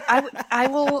right, I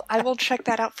will check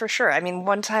that out for sure. I mean,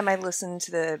 one time I listened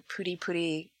to the Pootie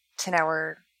Pootie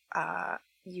 10-hour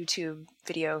YouTube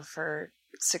video for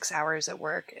 6 hours at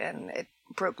work, and it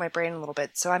broke my brain a little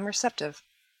bit. So I'm receptive.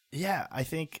 Yeah, I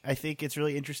think it's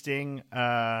really interesting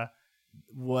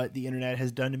what the internet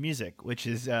has done to music, which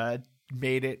is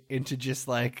made it into just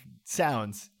like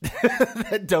sounds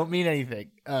that don't mean anything,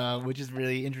 which is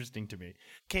really interesting to me.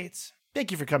 Kates,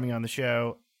 thank you for coming on the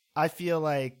show. I feel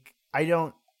like I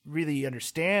don't really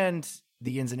understand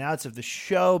the ins and outs of the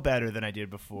show better than I did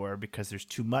before because there's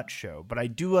too much show, but I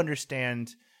do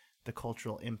understand the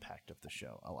cultural impact of the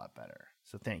show a lot better.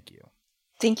 So thank you.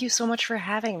 Thank you so much for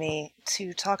having me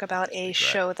to talk about a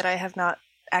show that I have not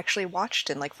actually watched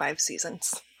in like 5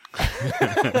 seasons.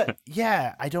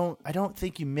 Yeah, I don't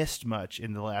think you missed much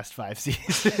in the last 5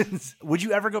 seasons. Would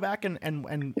you ever go back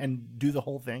and do the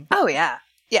whole thing? Oh yeah.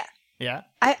 Yeah. Yeah.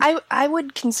 I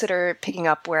would consider picking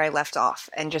up where I left off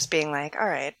and just being like, all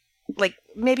right, like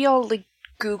maybe I'll like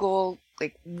Google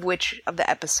like which of the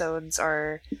episodes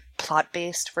are plot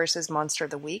based versus Monster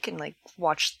of the Week and like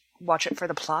watch it for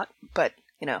the plot. But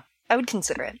I would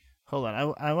consider it. Hold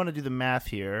on, I want to do the math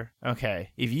here. Okay,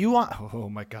 if you want, oh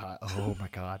my god,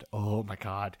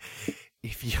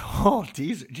 if you,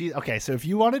 geez, okay, so if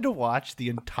you wanted to watch the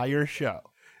entire show,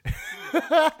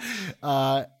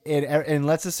 and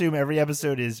let's assume every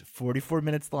episode is 44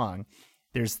 minutes long.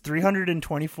 There's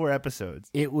 324 episodes.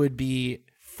 It would be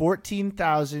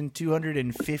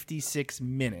 14,256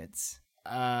 minutes.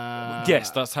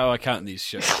 Yes, that's how I count these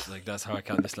shows. Like that's how I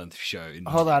count this length of show.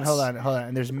 Hold on.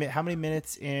 And there's how many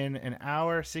minutes in an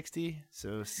hour? 60.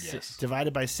 So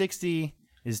divided by 60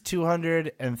 is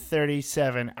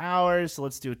 237 hours. So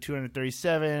let's do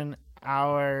 237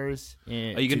 hours. Are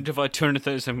you going to divide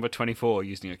 237 by 24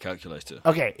 using a calculator?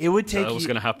 Okay, it would take. What's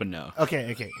going to happen now?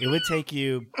 Okay. It would take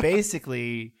you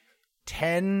basically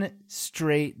 10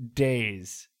 straight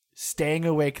days staying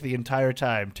awake the entire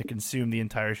time to consume the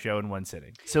entire show in one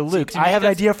sitting. So, Luke, I have an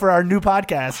idea for our new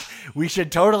podcast. We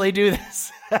should totally do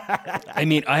this. I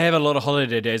mean, I have a lot of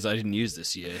holiday days I didn't use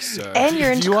this year. So. And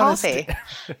you're into coffee.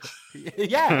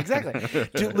 Yeah, exactly.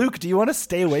 Luke, do you want to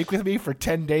stay awake with me for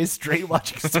 10 days straight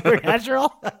watching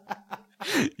Supernatural?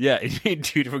 Yeah, in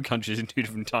 2 different countries, in 2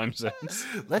 different time zones.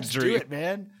 Let's do it,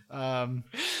 man.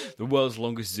 The world's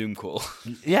longest Zoom call.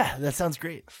 Yeah, that sounds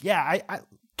great. Yeah,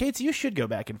 Kates, you should go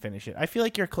back and finish it. I feel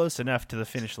like you're close enough to the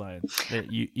finish line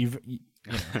that you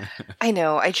know. I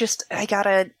know. I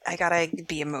gotta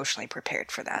be emotionally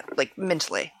prepared for that. Like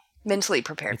mentally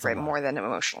prepared for it more than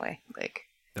emotionally. Like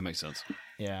that makes sense.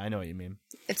 Yeah, I know what you mean.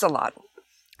 It's a lot.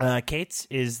 Kates,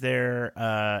 is there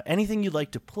anything you'd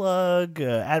like to plug,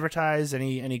 advertise?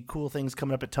 Any cool things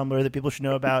coming up at Tumblr that people should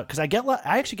know about? Because I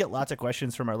actually get lots of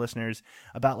questions from our listeners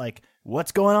about like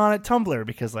what's going on at Tumblr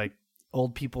because like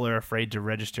old people are afraid to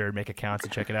register and make accounts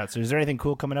and check it out. So is there anything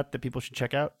cool coming up that people should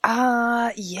check out?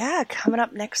 Yeah, coming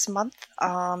up next month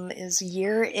is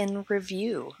Year in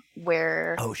Review,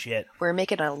 where we're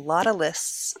making a lot of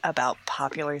lists about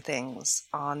popular things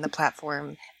on the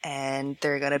platform, and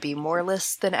there are going to be more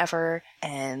lists than ever,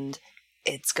 and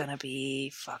it's going to be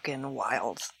fucking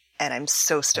wild. And I'm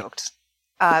so stoked.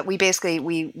 We basically,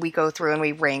 we go through and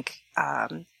we rank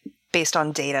based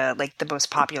on data, like the most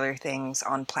popular things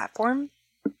on platform,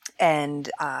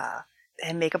 and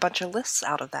make a bunch of lists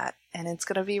out of that. And it's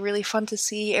going to be really fun to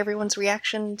see everyone's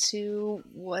reaction to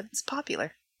what's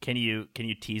popular. Can you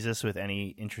tease us with any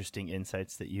interesting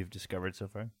insights that you've discovered so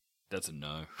far? That's a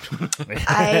no.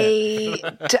 I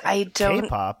don't.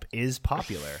 K-pop is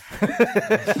popular.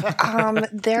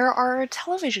 There are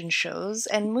television shows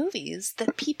and movies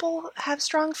that people have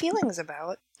strong feelings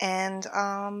about, and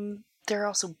there are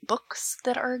also books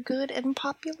that are good and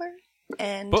popular.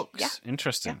 And books,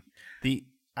 interesting. Yeah.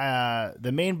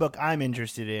 The main book I'm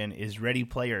interested in is Ready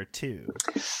Player 2,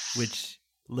 which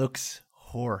looks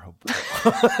horrible.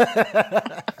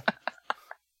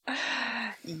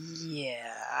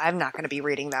 Yeah, I'm not going to be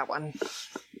reading that one.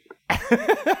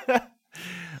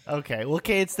 Okay, well,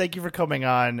 Kates, thank you for coming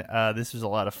on. This was a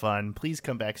lot of fun. Please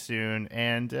come back soon,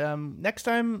 and next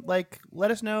time,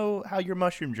 let us know how your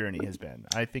mushroom journey has been.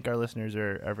 I think our listeners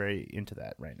are very into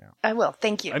that right now. I will.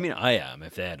 Thank you. I mean, I am,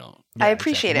 if they're not. Yeah, I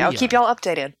appreciate it. I'll keep y'all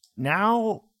updated.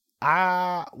 Now,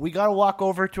 we got to walk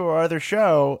over to our other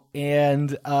show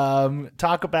and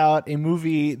talk about a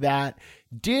movie that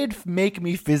did make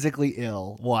me physically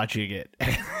ill watching it.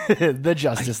 The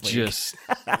Justice League.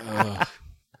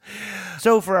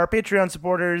 So for our Patreon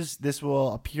supporters, this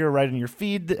will appear right in your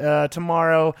feed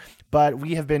tomorrow. But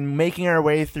we have been making our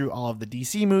way through all of the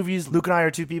DC movies. Luke and I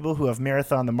are 2 people who have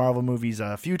marathoned the Marvel movies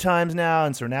a few times now.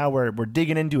 And so now we're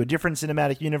digging into a different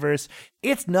cinematic universe.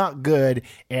 It's not good.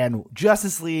 And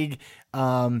Justice League,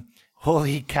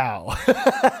 holy cow.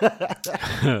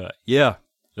 Yeah.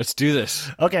 Let's do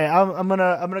this. Okay, I'm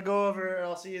gonna go over.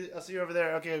 I'll see you over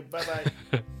there. Okay, bye.